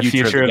 He's the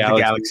future of the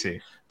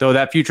Galaxy. Though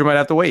that future might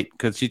have to wait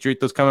because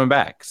Chicharito's coming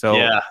back. So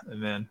yeah,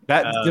 man.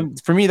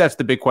 For me, that's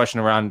the big question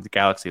around the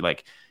Galaxy.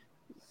 Like,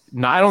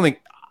 no, I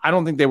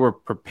don't think they were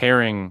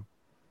preparing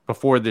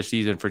before this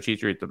season for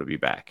Chicharito to be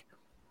back.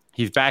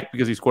 He's back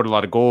because he scored a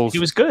lot of goals. He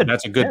was good.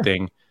 That's a good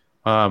thing.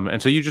 And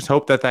so you just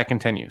hope that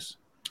continues.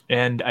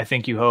 And I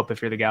think you hope,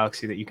 if you're the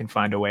Galaxy, that you can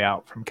find a way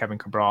out from Kevin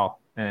Cabral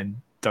and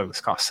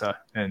Douglas Costa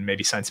and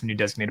maybe sign some new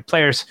designated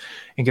players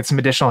and get some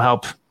additional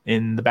help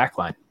in the back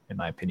line, in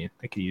my opinion.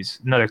 They could use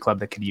another club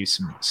that could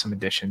use some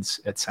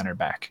additions at center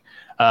back.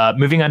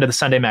 Moving on to the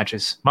Sunday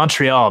matches.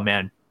 Montreal,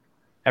 man,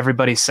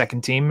 everybody's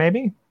second team,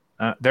 maybe.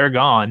 They're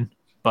gone.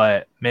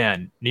 But,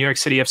 man, New York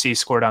City FC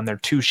scored on their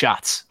 2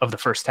 shots of the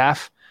first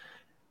half.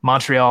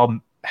 Montreal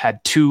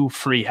had 2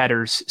 free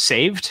headers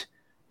saved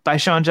by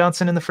Sean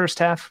Johnson in the first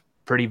half.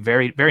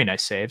 Very, very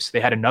nice saves. They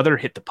had another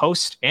hit the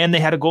post, and they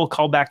had a goal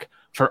called back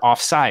for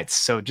offsides.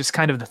 So just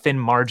kind of the thin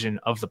margin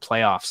of the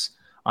playoffs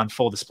on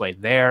full display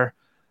there.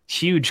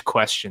 Huge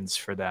questions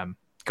for them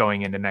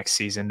going into next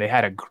season. They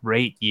had a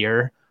great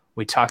year.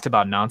 We talked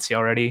about Nancy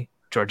already.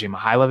 Georgi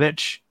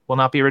Mihailovic will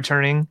not be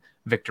returning.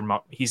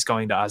 He's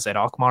going to AZ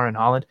Alkmaar in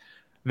Holland.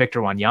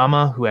 Victor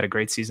Wanyama, who had a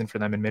great season for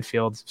them in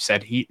midfield,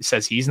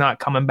 says he's not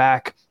coming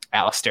back.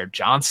 Alistair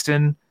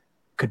Johnston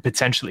could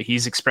potentially,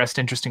 he's expressed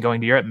interest in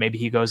going to Europe. Maybe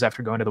he goes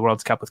after going to the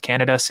World Cup with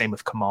Canada. Same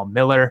with Kamal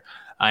Miller.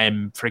 I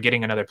am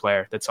forgetting another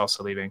player that's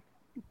also leaving.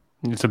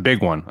 It's a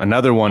big one.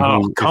 Another one.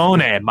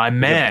 Kone, my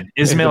man,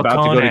 Ismail about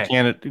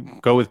Kone. to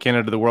go with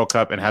Canada to the World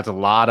Cup and has a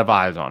lot of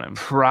eyes on him.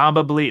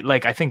 Probably,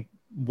 I think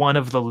one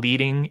of the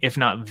leading, if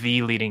not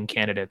the leading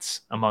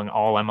candidates among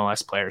all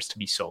MLS players to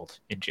be sold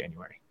in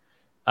January.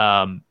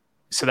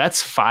 So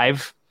that's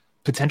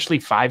potentially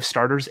five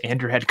starters and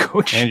your head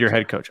coach.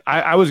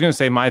 I was going to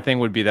say my thing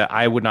would be that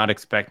I would not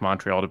expect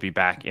Montreal to be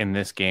back in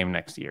this game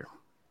next year.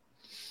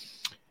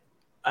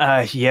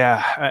 Me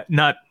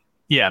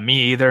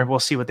either. We'll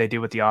see what they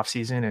do with the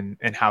offseason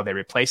and how they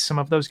replace some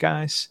of those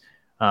guys.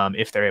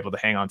 If they're able to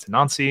hang on to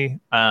Nancy.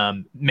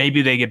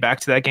 Maybe they get back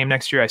to that game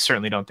next year. I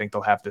certainly don't think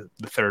they'll have the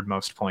third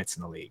most points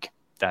in the league.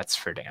 That's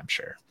for damn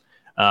sure.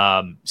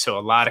 So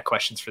a lot of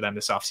questions for them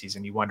this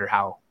offseason. You wonder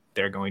how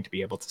they're going to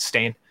be able to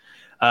sustain.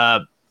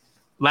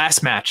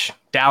 Last match,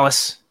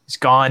 Dallas is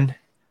gone.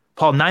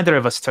 Paul, neither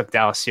of us took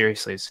Dallas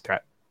seriously as a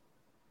threat.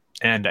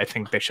 And I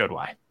think they showed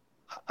why.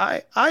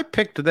 I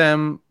picked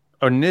them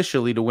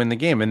initially to win the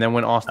game. And then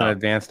when Austin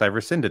advanced, I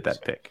rescinded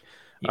that pick.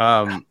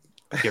 Yeah.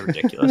 You're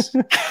ridiculous.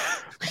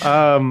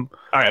 All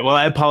right. Well,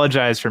 I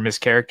apologize for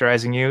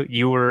mischaracterizing you.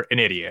 You were an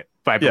idiot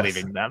by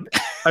believing them.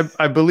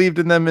 I believed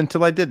in them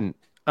until I didn't.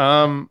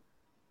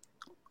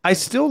 I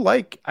still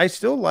like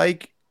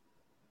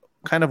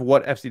kind of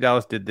what FC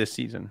Dallas did this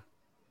season.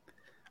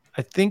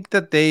 I think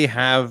that they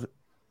have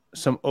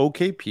some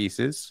okay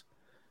pieces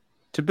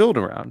to build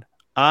around.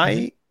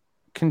 I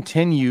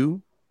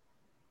continue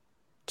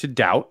to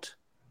doubt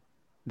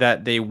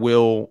that they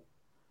will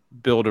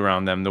build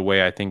around them the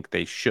way I think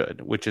they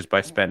should, which is by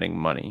spending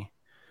money,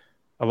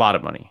 a lot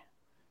of money.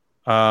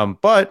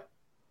 But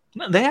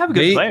they have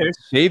good players.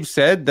 They've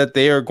said that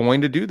they are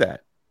going to do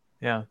that.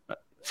 Yeah.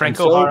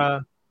 Franco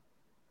Jara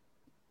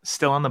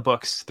still on the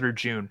books through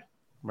June.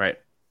 Right.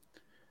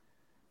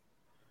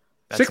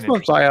 That's 6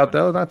 months buyout,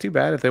 though. Not too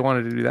bad if they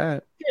wanted to do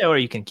that. Yeah, or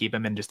you can keep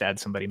him and just add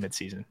somebody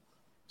midseason.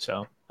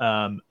 So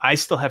I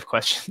still have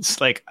questions.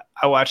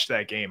 I watched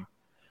that game,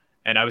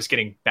 and I was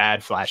getting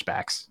bad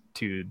flashbacks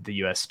to the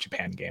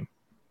U.S.-Japan game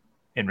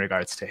in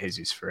regards to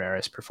Jesus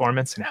Ferreira's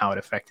performance and how it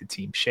affected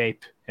team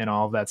shape and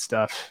all of that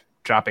stuff.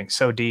 Dropping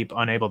so deep,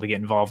 unable to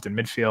get involved in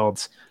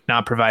midfields,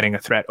 not providing a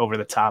threat over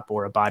the top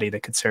or a body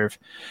that could serve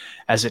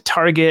as a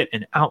target,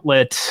 an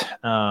outlet.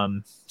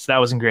 So that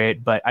wasn't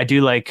great. But I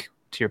do like,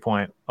 to your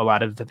point, a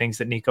lot of the things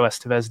that Nico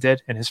Estevez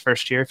did in his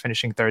first year,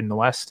 finishing third in the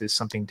West, is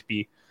something to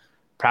be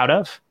proud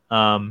of.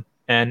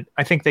 And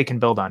I think they can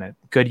build on it.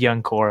 Good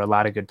young core, a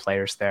lot of good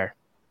players there.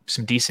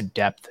 Some decent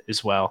depth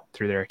as well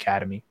through their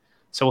academy.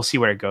 So we'll see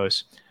where it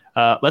goes.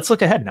 Let's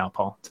look ahead now,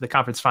 Paul, to the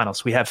conference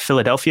finals. We have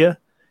Philadelphia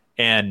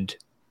and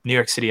New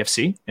York City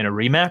FC in a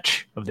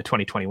rematch of the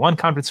 2021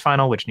 conference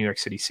final, which New York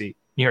City FC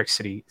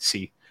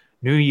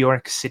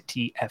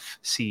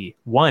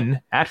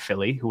won at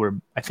Philly, who were,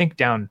 I think,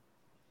 down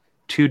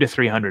 200 to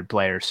 300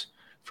 players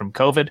from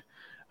COVID.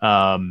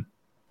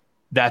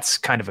 That's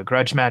kind of a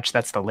grudge match.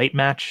 That's the late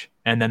match.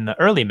 And then the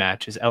early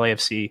match is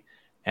LAFC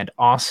and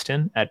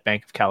Austin at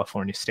Bank of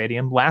California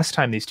Stadium. Last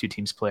time these two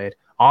teams played,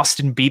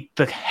 Austin beat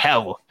the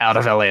hell out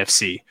of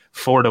LAFC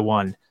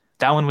 4-1.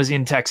 That one was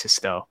in Texas,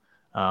 though.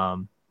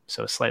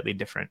 So slightly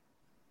different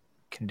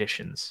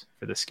conditions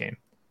for this game.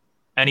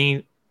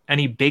 Any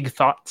big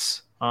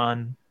thoughts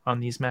on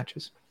these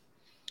matches?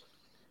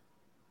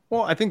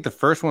 Well, I think the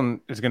first one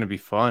is going to be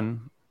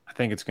fun. I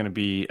think it's going to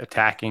be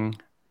attacking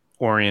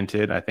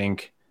oriented. I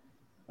think,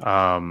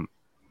 I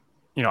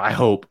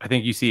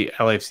think you see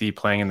LAFC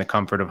playing in the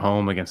comfort of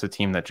home against a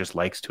team that just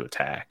likes to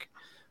attack.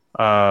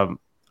 I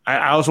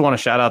also want to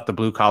shout out the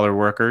blue collar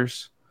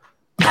workers.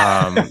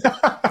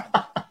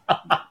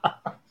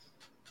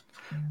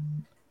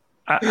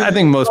 I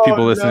think most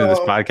people listening to this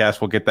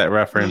podcast will get that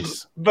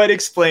reference. But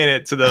explain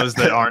it to those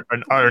that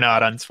are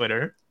not on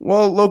Twitter.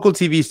 Well, local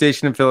TV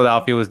station in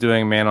Philadelphia was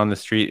doing man on the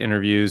street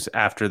interviews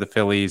after the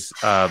Phillies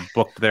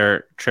booked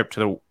their trip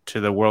to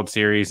the World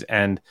Series,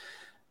 and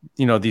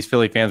these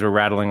Philly fans were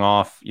rattling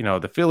off,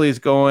 the Phillies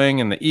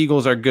going and the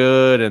Eagles are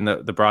good, and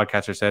the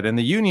broadcaster said, and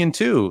the Union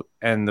too,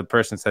 and the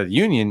person said,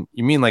 Union,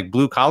 you mean like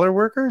blue collar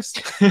workers?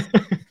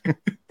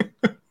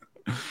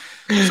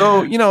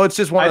 So, it's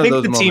just one of those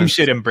moments. I think the team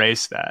should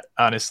embrace that,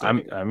 honestly.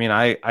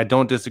 I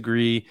don't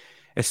disagree,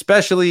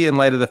 especially in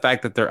light of the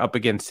fact that they're up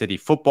against City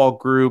Football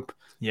Group.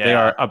 Yeah. They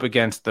are up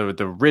against the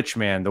rich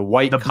man, the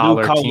white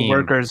collar team. The blue collar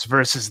workers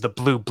versus the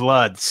blue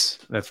bloods.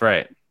 That's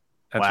right.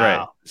 That's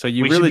right. So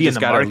you really just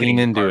got to lean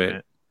into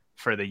it.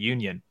 For the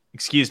Union.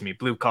 Excuse me,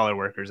 blue collar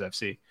workers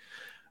FC.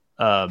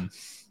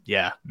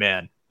 Yeah,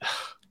 man.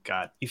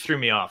 God, you threw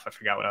me off. I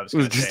forgot what I was It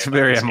was going to say. just a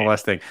very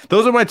MLS thing.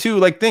 Those are my two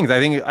things.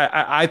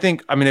 I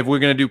think, I mean, if we're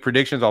going to do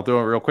predictions, I'll throw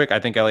it real quick. I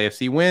think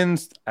LAFC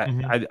wins.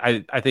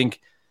 I think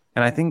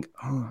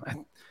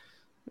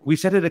we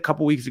said it a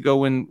couple weeks ago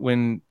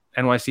when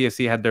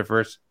NYCFC had their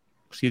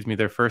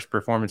first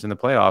performance in the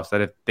playoffs,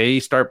 that if they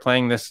start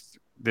playing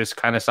this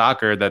kind of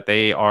soccer, that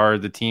they are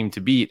the team to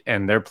beat,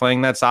 and they're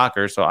playing that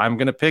soccer. So I'm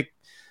going to pick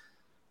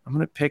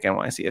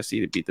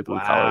NYCFC to beat the blue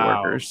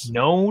collar workers.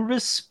 No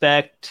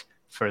respect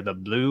for the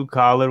blue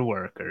collar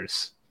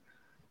workers.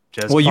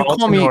 You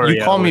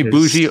call me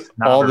bougie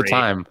all the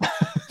time.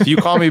 You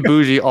call me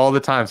bougie all the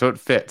time, so it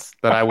fits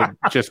that I would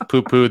just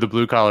poo-poo the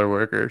blue collar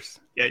workers.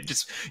 Yeah,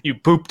 you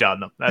pooped on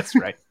them. That's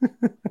right.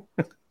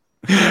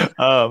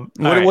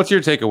 What's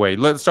your takeaway?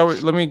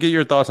 Let me get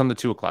your thoughts on the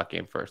 2:00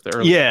 game first.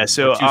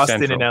 So Austin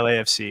Central and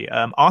LAFC.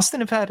 Austin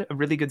have had a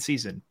really good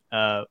season.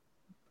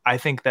 I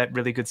think that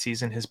really good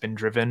season has been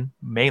driven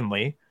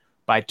mainly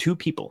by two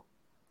people.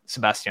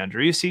 Sebastian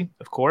Driussi,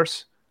 of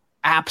course,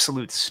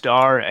 absolute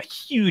star, a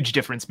huge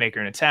difference maker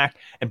in attack,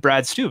 and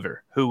Brad Stuver,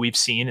 who we've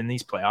seen in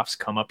these playoffs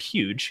come up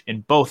huge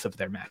in both of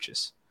their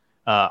matches.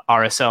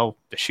 RSL,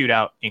 the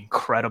shootout,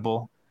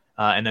 incredible,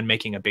 and then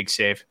making a big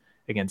save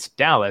against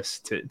Dallas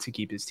to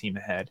keep his team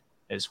ahead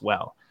as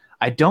well.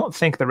 I don't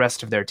think the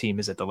rest of their team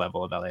is at the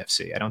level of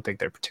LAFC. I don't think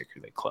they're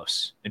particularly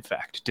close, in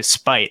fact,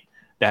 despite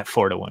that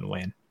 4-1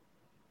 win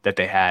that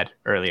they had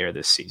earlier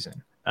this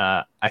season.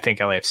 I think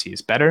LAFC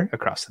is better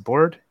across the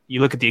board.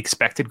 You look at the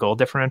expected goal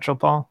differential,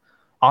 Paul.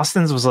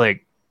 Austin's was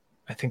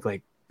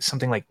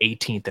something like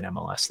 18th in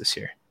MLS this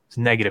year. It's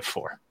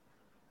 -4.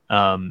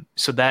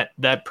 So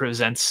that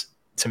presents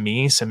to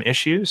me some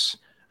issues.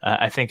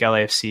 I think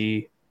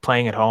LAFC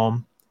playing at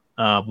home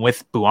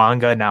with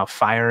Buanga now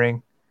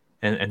firing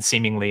and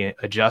seemingly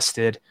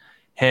adjusted.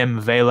 Him,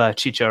 Vela,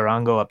 Chicho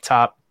Arango up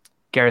top.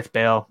 Gareth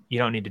Bale, you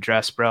don't need to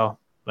dress, bro.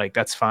 Like,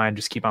 that's fine.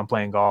 Just keep on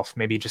playing golf.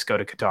 Maybe just go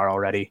to Qatar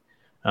already.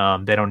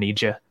 They don't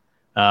need you.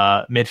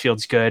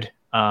 Midfield's good.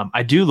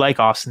 I do like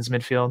Austin's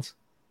midfield.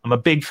 I'm a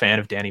big fan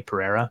of Danny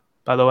Pereira,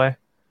 by the way.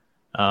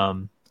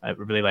 I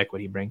really like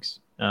what he brings.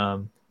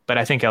 But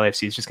I think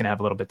LAFC is just going to have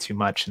a little bit too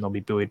much, and they'll be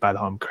buoyed by the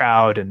home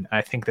crowd, and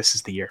I think this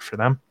is the year for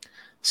them.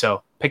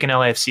 So picking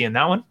LAFC in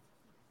that one.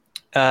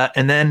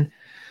 And then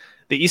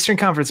the Eastern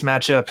Conference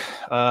matchup,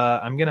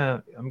 I'm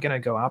gonna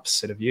go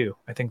opposite of you.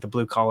 I think the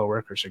blue collar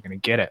workers are gonna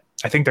get it.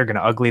 I think they're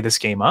gonna ugly this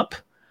game up.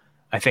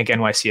 I think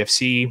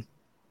NYCFC,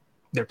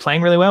 they're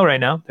playing really well right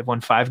now. They've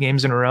won 5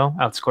 games in a row,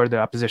 outscored their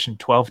opposition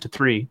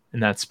 12-3 in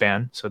that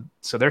span. So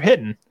they're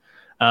hitting.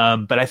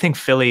 But I think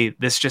Philly,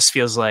 this just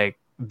feels like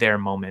their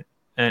moment,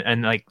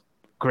 and like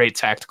great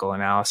tactical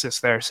analysis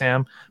there,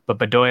 Sam. But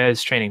Bedoya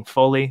is training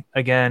fully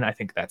again. I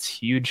think that's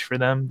huge for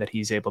them that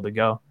he's able to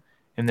go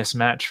in this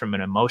match from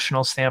an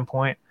emotional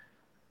standpoint.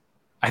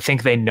 I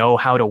think they know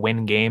how to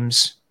win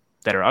games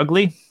that are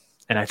ugly,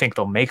 and I think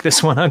they'll make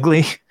this one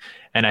ugly,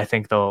 and I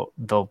think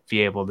they'll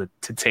be able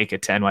to take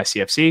it to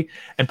NYCFC.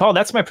 And Paul,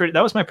 that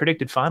was my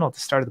predicted final at the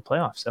start of the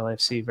playoffs,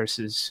 LAFC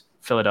versus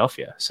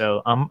Philadelphia.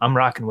 So I'm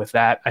rocking with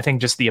that. I think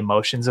just the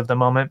emotions of the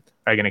moment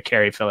are going to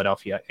carry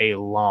Philadelphia a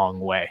long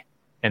way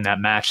in that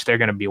match. They're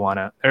going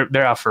to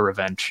they're out for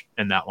revenge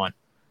in that one,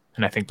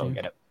 and I think they'll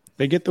get it.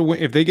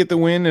 If they get the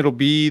win, it'll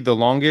be the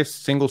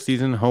longest single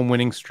season home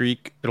winning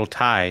streak. It'll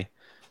tie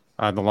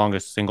the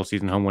longest single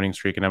season home winning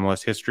streak in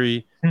MLS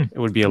history. It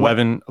would be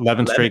 11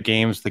 straight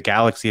games, the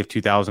Galaxy of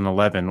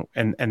 2011.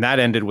 And that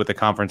ended with a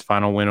conference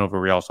final win over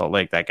Real Salt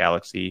Lake, that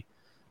Galaxy.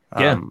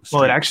 They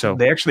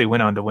actually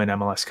went on to win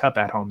MLS Cup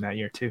at home that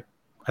year too.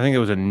 I think it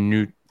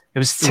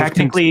was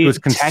technically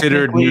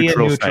considered a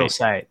neutral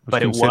site,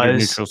 but it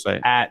was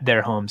at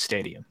their home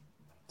stadium.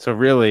 So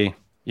really,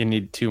 you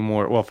need 2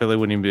 more. Well, Philly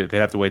wouldn't even they'd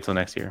have to wait till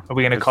next year. Are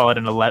we going to call it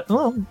an 11?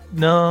 Well,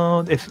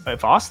 no.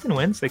 If Austin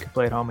wins, they could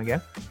play at home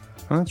again.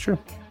 Oh, that's true.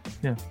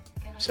 Yeah.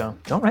 So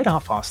don't write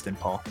off Austin,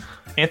 Paul.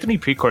 Anthony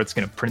Precourt's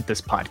going to print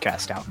this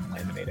podcast out and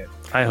laminate it.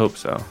 I hope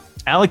so.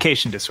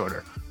 Allocation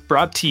Disorder,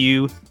 brought to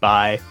you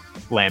by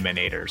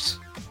Laminators,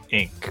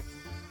 Inc.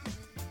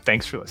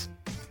 Thanks for listening.